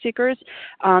truth seekers.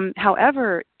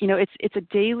 However, it's a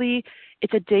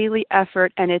daily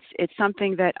effort, and it's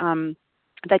something that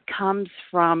comes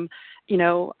from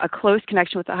a close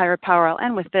connection with the higher power. I'll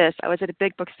end with this. I was at a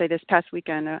big book study this past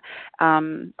weekend,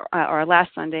 or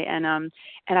last Sunday, and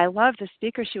I love the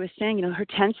speaker. She was saying, her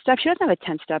 10-step, she doesn't have a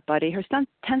 10-step buddy. Her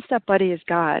 10-step buddy is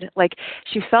God.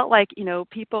 She felt like,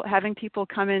 having people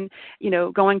come in,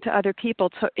 going to other people,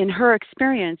 in her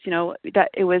experience, that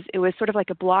it was sort of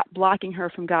like a blocking her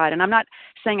from God. And I'm not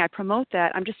saying I promote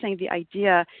that. I'm just saying the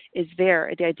idea is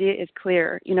there. The idea is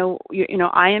clear.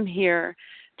 I am here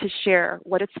to share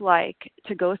what it's like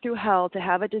to go through hell, to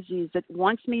have a disease that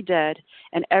wants me dead,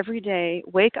 and every day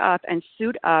wake up and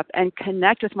suit up and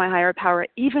connect with my higher power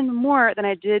even more than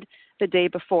I did the day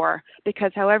before.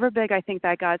 Because however big I think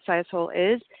that God-sized hole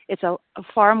is, it's a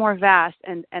far more vast,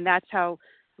 and that's how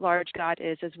large God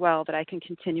is as well, that I can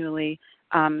continually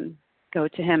go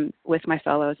to him with my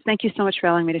fellows. Thank you so much for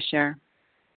allowing me to share.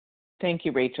 Thank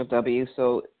you, Rachel W.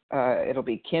 So it'll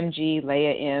be Kim G.,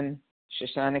 Leah M.,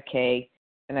 Shoshana K.,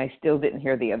 and I still didn't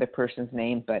hear the other person's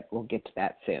name, but we'll get to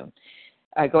that soon.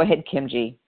 Go ahead, Kim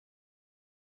G.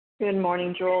 Good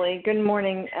morning, Julie. Good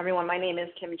morning, everyone. My name is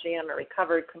Kim G. I'm a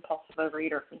recovered compulsive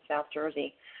overeater from South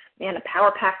Jersey. Man, a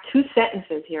power-packed 2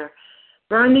 sentences here.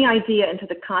 Burn the idea into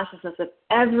the consciousness of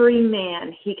every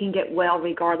man he can get well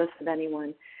regardless of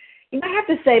anyone. I have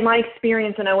to say, my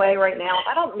experience in OA right now,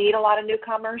 I don't meet a lot of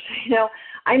newcomers.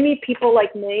 I meet people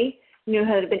like me, who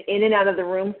have been in and out of the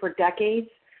room for decades.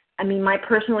 I mean, my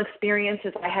personal experience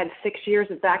is I had 6 years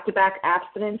of back-to-back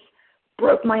abstinence,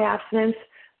 broke my abstinence,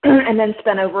 and then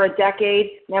spent over a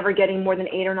decade never getting more than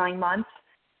 8 or 9 months.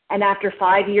 And after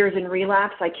 5 years in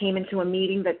relapse, I came into a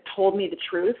meeting that told me the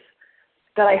truth,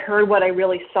 that I heard what I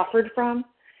really suffered from.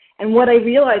 And what I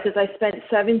realized is I spent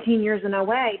 17 years in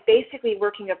OA basically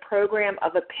working a program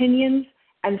of opinions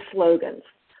and slogans.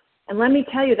 And let me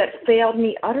tell you, that failed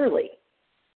me utterly.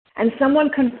 And someone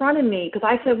confronted me because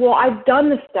I said, well, I've done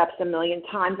the steps a million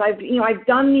times. I've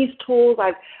done these tools.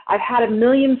 I've had 1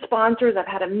 million sponsors. I've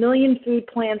had 1 million food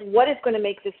plans. What is going to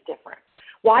make this different?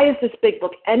 Why is this big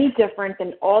book any different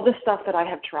than all the stuff that I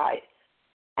have tried?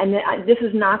 And this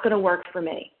is not going to work for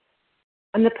me.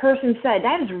 And the person said,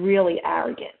 that is really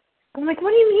arrogant. I'm like,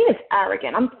 what do you mean it's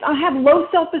arrogant? I have low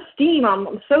self-esteem.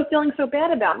 I'm feeling so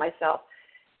bad about myself.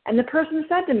 And the person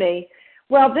said to me,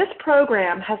 well, this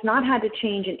program has not had to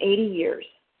change in 80 years.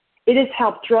 It has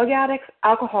helped drug addicts,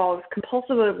 alcoholics,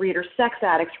 compulsive overeaters, sex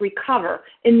addicts recover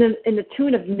in the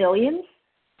tune of millions.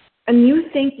 And you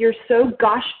think you're so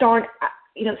gosh darn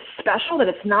special that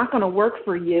it's not going to work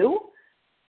for you?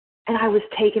 And I was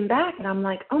taken back, and I'm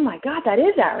like, oh, my God, that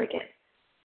is arrogant.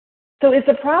 So is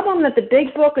the problem that the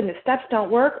big book and the steps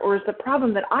don't work, or is the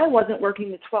problem that I wasn't working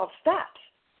the 12 steps?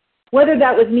 Whether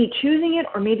that was me choosing it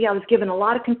or maybe I was given a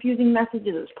lot of confusing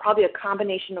messages, it was probably a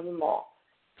combination of them all.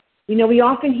 We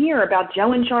often hear about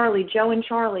Joe and Charlie,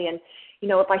 and,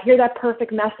 if I hear that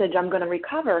perfect message, I'm going to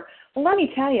recover. Well, let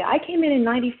me tell you, I came in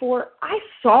 94. I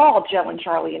saw Joe and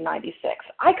Charlie in 96.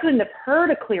 I couldn't have heard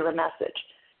a clearer message.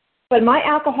 But my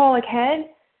alcoholic head,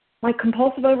 my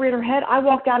compulsive overeater head, I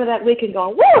walked out of that weekend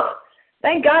going, woo!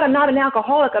 Thank God I'm not an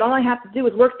alcoholic, and all I have to do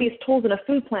is work these tools in a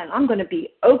food plan. I'm going to be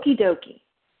okie dokie.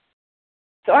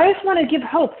 So I just want to give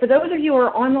hope for those of you who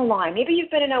are on the line. Maybe you've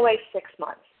been in OA 6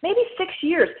 months, maybe 6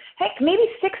 years, heck, maybe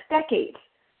 6 decades.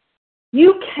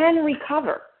 You can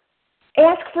recover.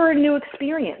 Ask for a new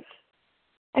experience.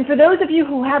 And for those of you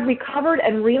who have recovered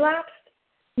and relapsed,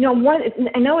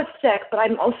 I know it's sick, but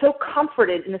I'm also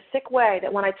comforted in a sick way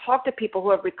that when I talk to people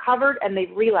who have recovered and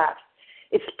they've relapsed,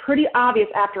 it's pretty obvious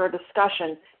after a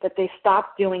discussion that they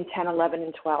stopped doing 10, 11,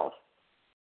 and 12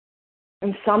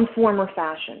 in some form or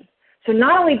fashion. So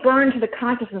not only burn into the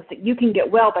consciousness that you can get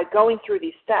well by going through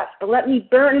these steps, but let me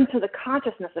burn into the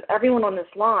consciousness of everyone on this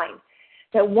line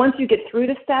that once you get through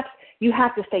the steps, you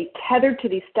have to stay tethered to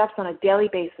these steps on a daily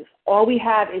basis. All we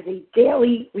have is a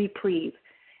daily reprieve.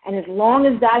 And as long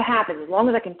as that happens, as long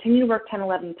as I continue to work 10,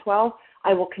 11, and 12,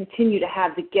 I will continue to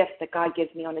have the gifts that God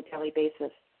gives me on a daily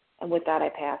basis. And with that, I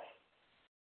pass.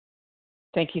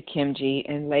 Thank you, Kim G.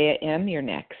 And Leah M., you're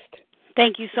next.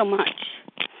 Thank you so much.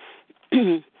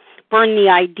 Burn the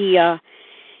idea,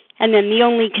 and then the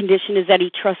only condition is that he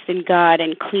trusts in God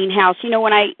and clean house.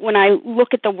 When I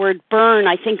look at the word burn,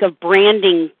 I think of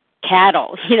branding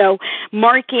cattle,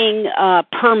 marking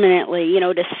permanently,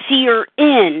 to sear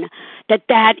in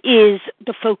that is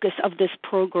the focus of this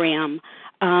program.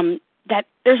 That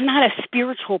there's not a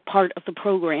spiritual part of the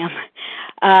program.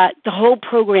 The whole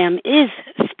program is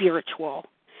spiritual.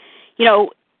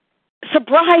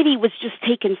 Sobriety was just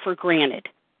taken for granted,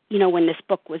 when this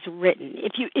book was written.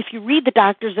 If you read the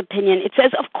doctor's opinion, it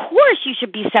says, of course you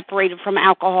should be separated from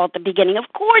alcohol at the beginning. Of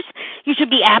course you should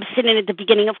be abstinent at the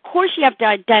beginning. Of course you have to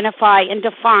identify and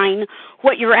define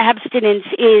what your abstinence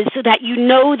is so that you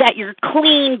know that you're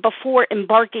clean before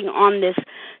embarking on this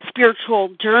spiritual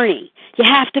journey. You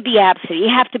have to be abstinent. You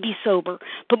have to be sober.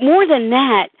 But more than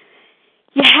that,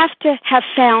 you have to have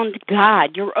found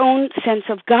God, your own sense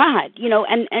of God,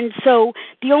 and so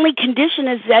the only condition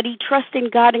is that he trusts in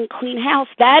God and clean house.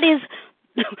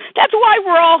 That's why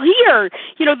we're all here.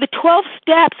 The 12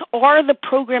 steps are the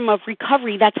program of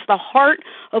recovery. That's the heart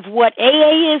of what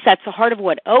AA is. That's the heart of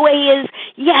what OA is.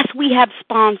 Yes, we have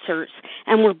sponsors,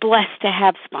 and we're blessed to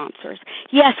have sponsors.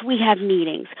 Yes, we have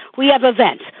meetings. We have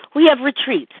events. We have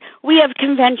retreats. We have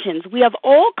conventions. We have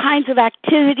all kinds of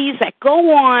activities that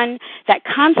go on that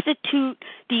constitute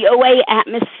the OA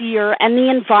atmosphere and the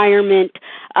environment,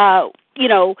 and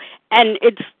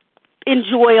it's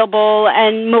enjoyable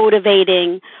and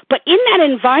motivating. But in that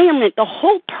environment, the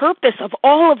whole purpose of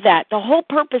all of that, the whole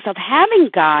purpose of having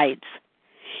guides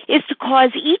is to cause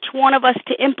each one of us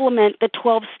to implement the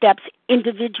 12 steps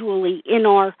individually in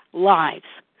our lives.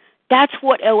 That's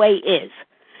what OA is.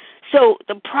 So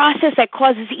the process that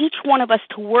causes each one of us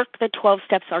to work the 12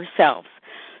 steps ourselves.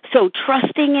 So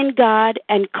trusting in God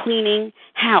and cleaning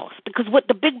house. Because what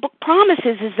the big book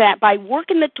promises is that by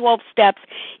working the 12 steps,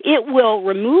 it will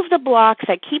remove the blocks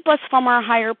that keep us from our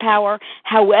higher power,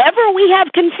 however we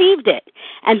have conceived it.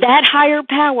 And that higher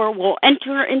power will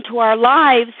enter into our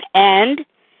lives and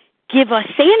give us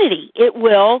sanity. It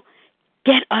will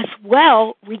get us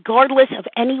well regardless of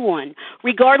anyone,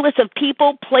 regardless of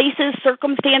people, places,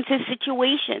 circumstances,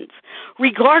 situations,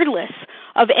 regardless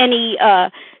of any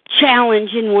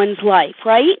challenge in one's life,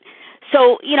 right?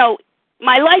 So,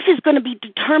 my life is going to be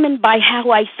determined by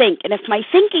how I think. And if my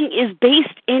thinking is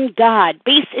based in God,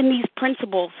 based in these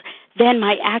principles, then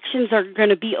my actions are going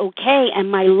to be okay and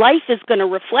my life is going to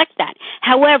reflect that.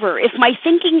 However, if my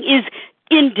thinking is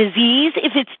in disease,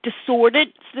 if it's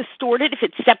distorted, if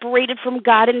it's separated from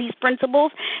God and these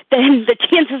principles, then the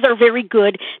chances are very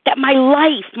good that my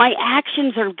life, my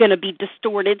actions are going to be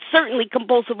distorted. Certainly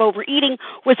compulsive overeating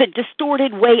was a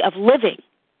distorted way of living.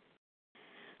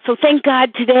 So thank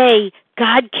God today,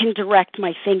 God can direct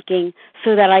my thinking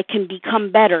so that I can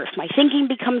become better. If my thinking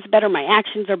becomes better, my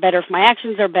actions are better. If my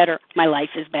actions are better, my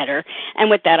life is better. And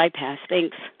with that, I pass.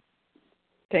 Thanks.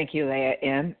 Thank you, Leah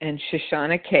M. And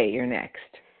Shoshana K., you're next.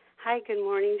 Hi, good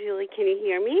morning, Julie. Can you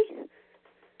hear me?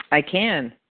 I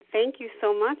can. Thank you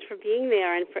so much for being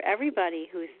there and for everybody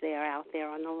who's out there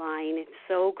on the line. It's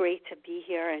so great to be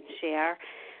here and share.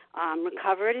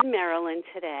 Recovered in Maryland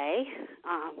today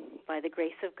by the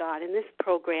grace of God in this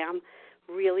program.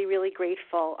 Really, really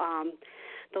grateful.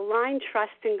 The line,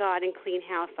 trust in God and clean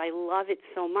house, I love it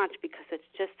so much because it's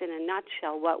just in a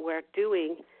nutshell what we're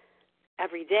doing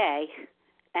every day.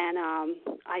 And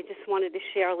I just wanted to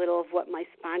share a little of what my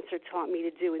sponsor taught me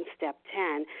to do in Step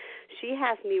 10. She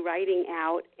has me writing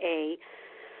out a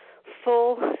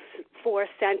full 4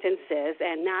 sentences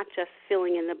and not just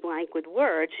filling in the blank with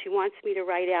words. She wants me to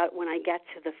write out when I get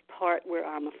to the part where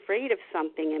I'm afraid of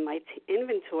something in my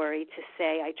inventory to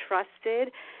say I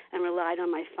trusted and relied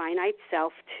on my finite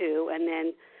self too, and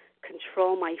then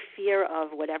control my fear of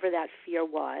whatever that fear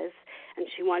was. And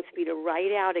she wants me to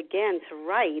write out again to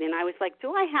write. And I was like,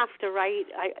 do I have to write?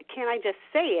 Can't I just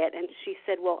say it? And she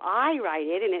said, well, I write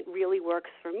it, and it really works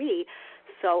for me.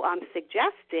 So I'm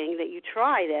suggesting that you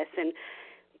try this. And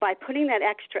by putting that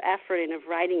extra effort in of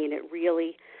writing it, it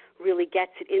really, really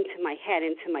gets it into my head,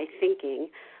 into my thinking,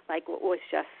 like what was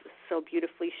just so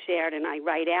beautifully shared. And I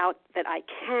write out that I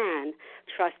can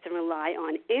trust and rely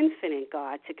on infinite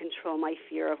God to control my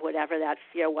fear of whatever that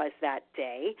fear was that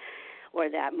day or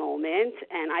that moment.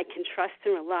 And I can trust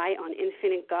and rely on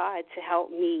infinite God to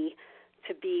help me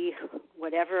to be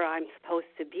whatever I'm supposed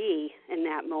to be in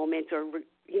that moment, or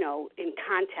in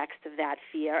context of that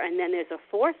fear. And then there's a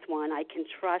fourth one. I can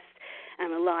trust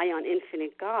and rely on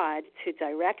infinite God to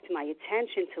direct my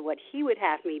attention to what he would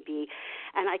have me be.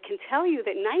 And I can tell you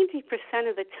that 90%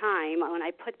 of the time when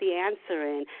I put the answer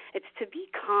in, it's to be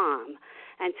calm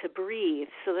and to breathe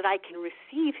so that I can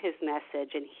receive his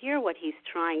message and hear what he's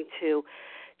trying to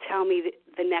tell me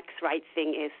the next right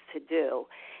thing is to do.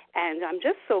 And I'm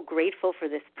just so grateful for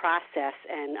this process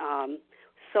and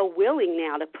so willing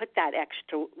now to put that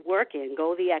extra work in,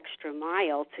 go the extra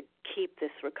mile to keep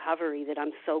this recovery that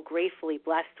I'm so gratefully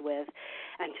blessed with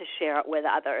and to share it with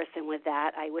others. And with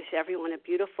that, I wish everyone a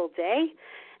beautiful day,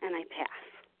 and I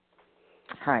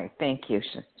pass. Hi, thank you,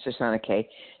 Shoshana K.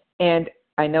 And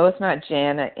I know it's not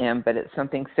Jana M., but it's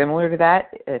something similar to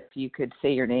that. If you could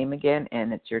say your name again,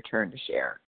 and it's your turn to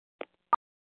share.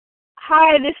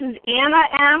 Hi, this is Anna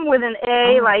M. with an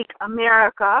A, like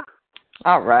America.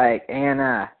 All right,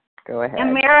 Anna, go ahead.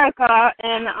 America,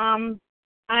 and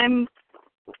I'm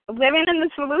living in the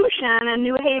Solution in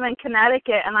New Haven,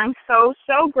 Connecticut, and I'm so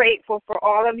grateful for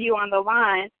all of you on the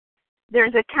line.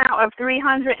 There's a count of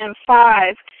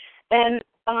 305, and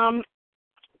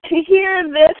to hear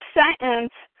this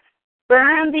sentence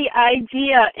burn the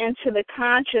idea into the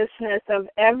consciousness of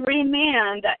every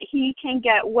man that he can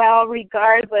get well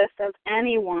regardless of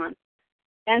anyone.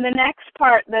 And the next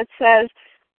part that says,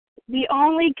 the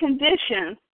only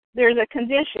condition, there's a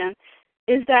condition,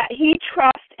 is that he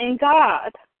trust in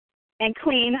God and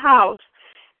clean house.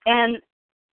 And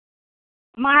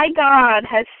my God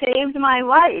has saved my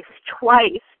life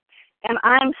twice. And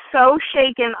I'm so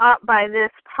shaken up by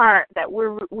this part that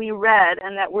we read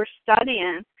and that we're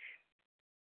studying.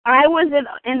 I was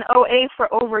in OA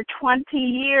for over 20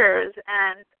 years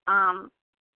and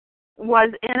was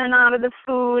in and out of the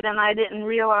food, and I didn't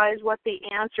realize what the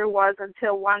answer was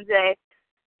until one day.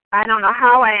 I don't know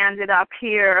how I ended up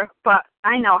here, but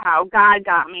I know how. God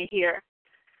got me here.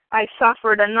 I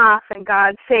suffered enough, and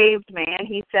God saved me, and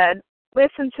he said,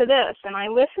 listen to this, and I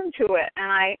listened to it,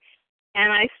 and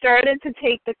I started to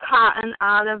take the cotton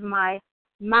out of my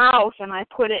mouth, and I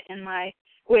put it in my.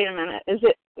 Wait a minute, is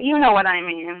it? You know what I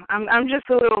mean? I'm just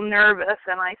a little nervous,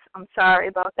 and I'm sorry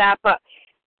about that, but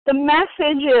the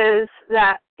message is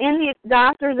that in the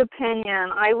doctor's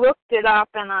opinion, I looked it up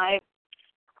and I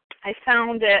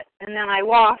found it, and then I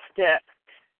lost it.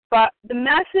 But the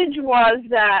message was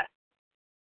that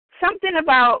something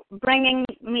about bringing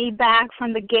me back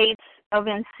from the gates of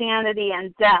insanity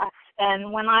and death.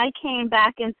 And when I came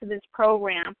back into this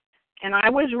program, and I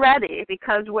was ready,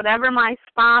 because whatever my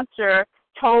sponsor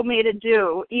told me to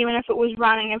do, even if it was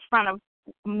running in front of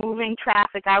moving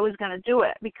traffic, I was going to do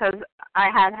it because I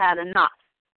had enough.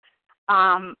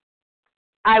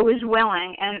 I was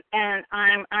willing, and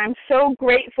I'm so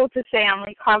grateful to say I'm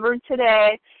recovered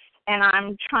today, and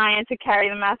I'm trying to carry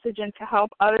the message and to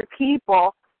help other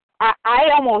people. I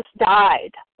almost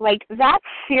died. Like, that's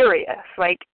serious.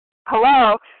 Like,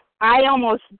 hello, I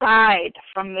almost died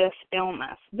from this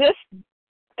illness. This,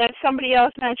 as somebody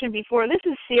else mentioned before, this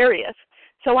is serious.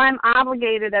 So I'm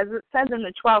obligated, as it says in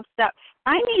the 12 steps,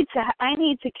 I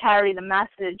need to carry the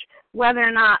message, whether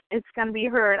or not it's going to be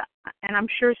heard, and I'm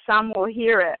sure some will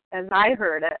hear it as I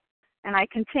heard it, and I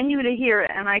continue to hear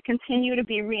it, and I continue to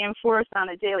be reinforced on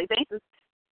a daily basis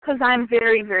because I'm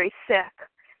very, very sick,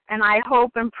 and I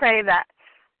hope and pray that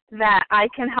I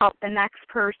can help the next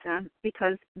person,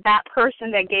 because that person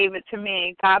that gave it to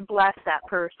me, God bless that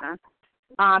person.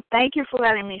 Thank you for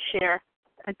letting me share,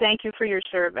 and thank you for your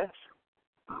service.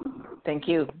 Thank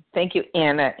you. Thank you,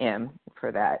 Anna M.,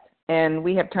 for that. And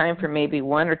we have time for maybe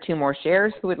one or two more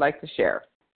shares. Who would like to share?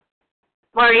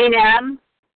 Maureen M.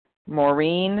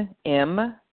 Maureen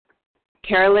M.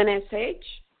 Carolyn S.H.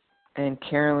 And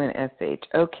Carolyn S.H.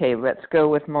 Okay, let's go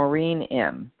with Maureen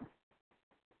M.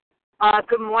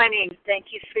 Good morning. Thank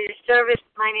you for your service.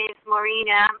 My name is Maureen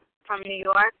M. from New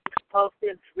York,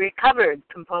 recovered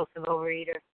compulsive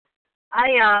overeater.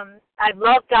 I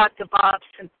love Dr. Bob's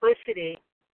simplicity.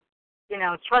 You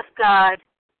know, trust God,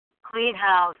 clean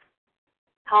house,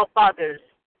 help others.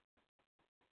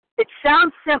 It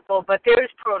sounds simple, but there is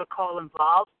protocol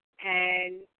involved,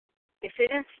 and if it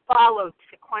is followed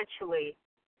sequentially,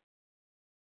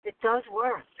 it does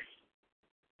work.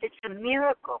 It's a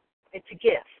miracle. It's a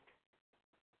gift.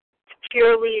 It's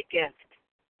purely a gift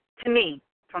to me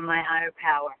from my higher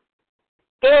power.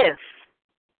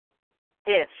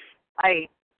 If I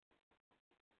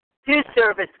do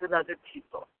service with other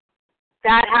people,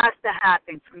 that has to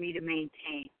happen for me to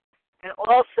maintain. And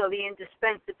also the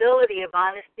indispensability of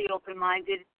honesty,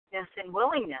 open-mindedness, and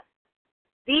willingness.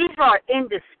 These are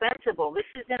indispensable. This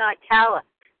is in italics,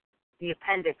 the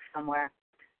appendix somewhere.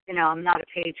 You know, I'm not a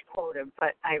page quoter,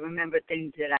 but I remember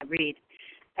things that I read.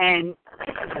 And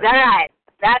that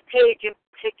page in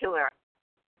particular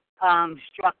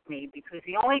struck me, because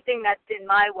the only thing that's in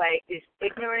my way is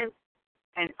ignorance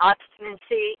and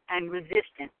obstinacy and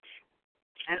resistance.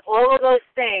 And all of those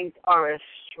things are a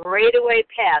straightaway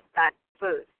path back to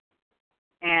food.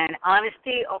 And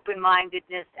honesty,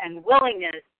 open-mindedness, and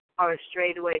willingness are a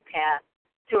straightaway path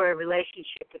to a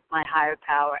relationship with my higher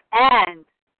power and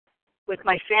with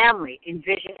my family in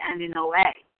vision and in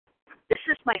OA. This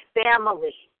is my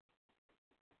family.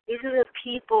 These are the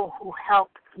people who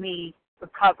helped me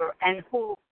recover and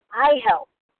who I help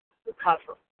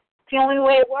recover. It's the only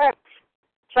way it works.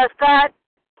 Trust God,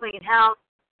 clean house,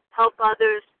 help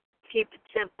others, keep it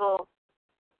simple.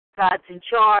 God's in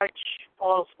charge.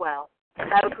 All's well.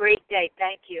 Have a great day.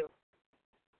 Thank you.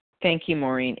 Thank you,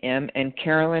 Maureen M. And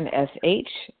Carolyn S.H.,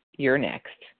 you're next.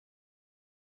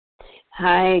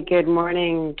 Hi, good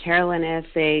morning. Carolyn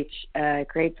S.H.,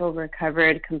 grateful,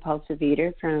 recovered, compulsive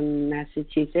eater from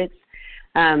Massachusetts.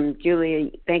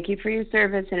 Julie, thank you for your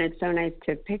service, and it's so nice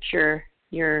to picture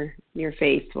your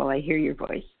face while I hear your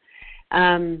voice.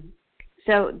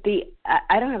 So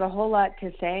I don't have a whole lot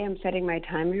to say. I'm setting my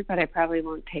timer, but I probably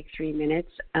won't take 3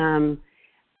 minutes.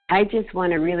 I just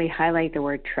want to really highlight the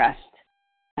word trust.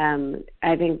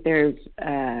 I think there's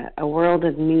a world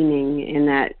of meaning in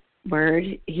that word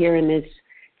here in this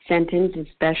sentence,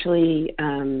 especially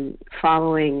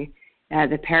following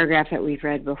the paragraph that we've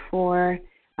read before,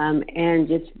 and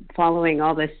just following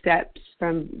all the steps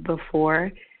from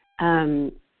before.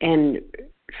 And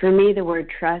for me, the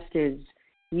word trust is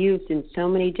used in so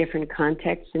many different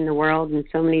contexts in the world, in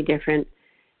so many different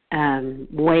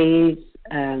ways,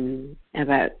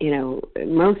 about,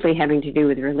 mostly having to do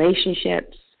with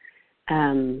relationships,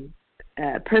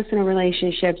 personal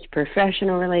relationships,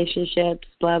 professional relationships,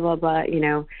 blah, blah, blah,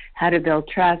 how to build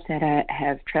trust, how to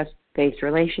have trust-based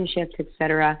relationships,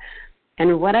 etc.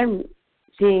 And what I'm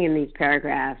seeing in these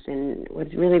paragraphs, and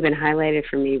what's really been highlighted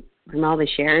for me from all the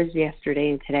shares yesterday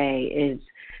and today is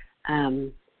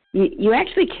you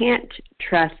actually can't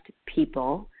trust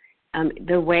people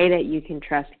the way that you can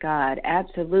trust God.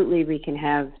 Absolutely, we can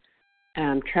have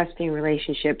trusting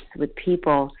relationships with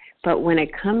people, but when it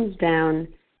comes down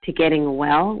to getting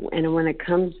well and when it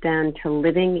comes down to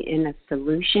living in a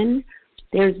solution,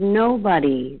 there's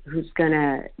nobody who's going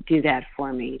to do that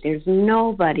for me. There's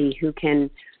nobody who can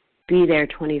be there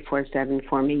 24/7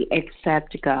 for me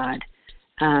except God,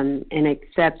 and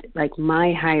except like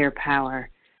my higher power.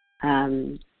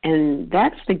 And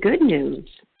that's the good news.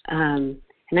 And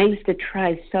I used to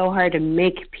try so hard to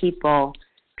make people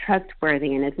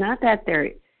trustworthy. And it's not that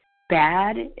they're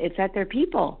bad, it's that they're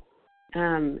people.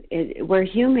 We're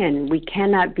human. We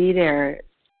cannot be there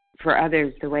for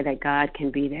others the way that God can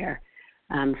be there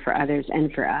for others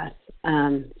and for us.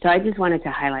 So I just wanted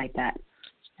to highlight that.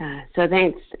 So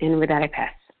thanks, and with that I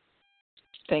pass.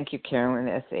 Thank you, Carolyn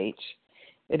S.H.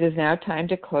 It is now time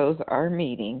to close our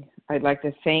meeting. I'd like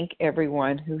to thank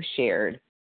everyone who shared.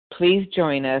 Please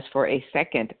join us for a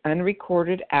second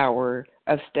unrecorded hour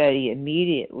of study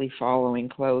immediately following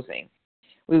closing.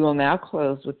 We will now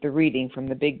close with the reading from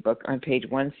the Big Book on page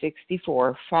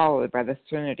 164, followed by the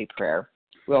Serenity Prayer.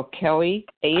 Will Kelly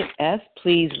S.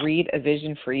 please read A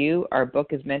Vision for You? Our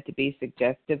book is meant to be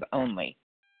suggestive only.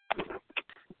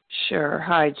 Sure.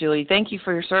 Hi, Julie. Thank you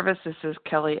for your service. This is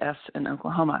Kelly S. in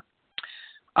Oklahoma.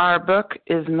 Our book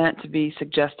is meant to be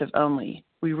suggestive only.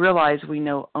 We realize we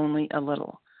know only a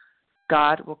little.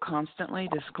 God will constantly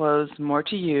disclose more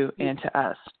to you and to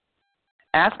us.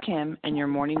 Ask Him in your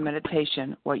morning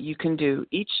meditation what you can do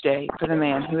each day for the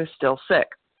man who is still sick.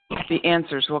 The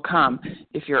answers will come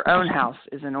if your own house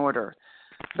is in order.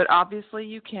 But obviously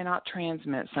you cannot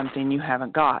transmit something you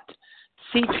haven't got.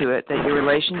 See to it that your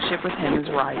relationship with Him is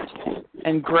right,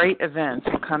 and great events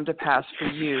will come to pass for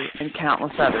you and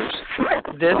countless others.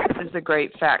 This is the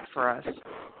great fact for us.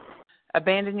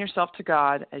 Abandon yourself to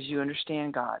God as you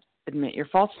understand God. Admit your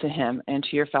faults to Him and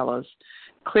to your fellows.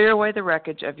 Clear away the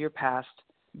wreckage of your past.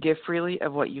 Give freely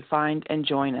of what you find and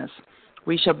join us.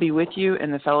 We shall be with you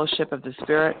in the fellowship of the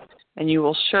Spirit, and you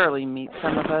will surely meet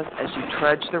some of us as you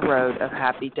trudge the road of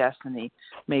happy destiny.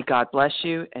 May God bless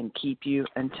you and keep you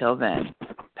until then.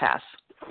 Pass.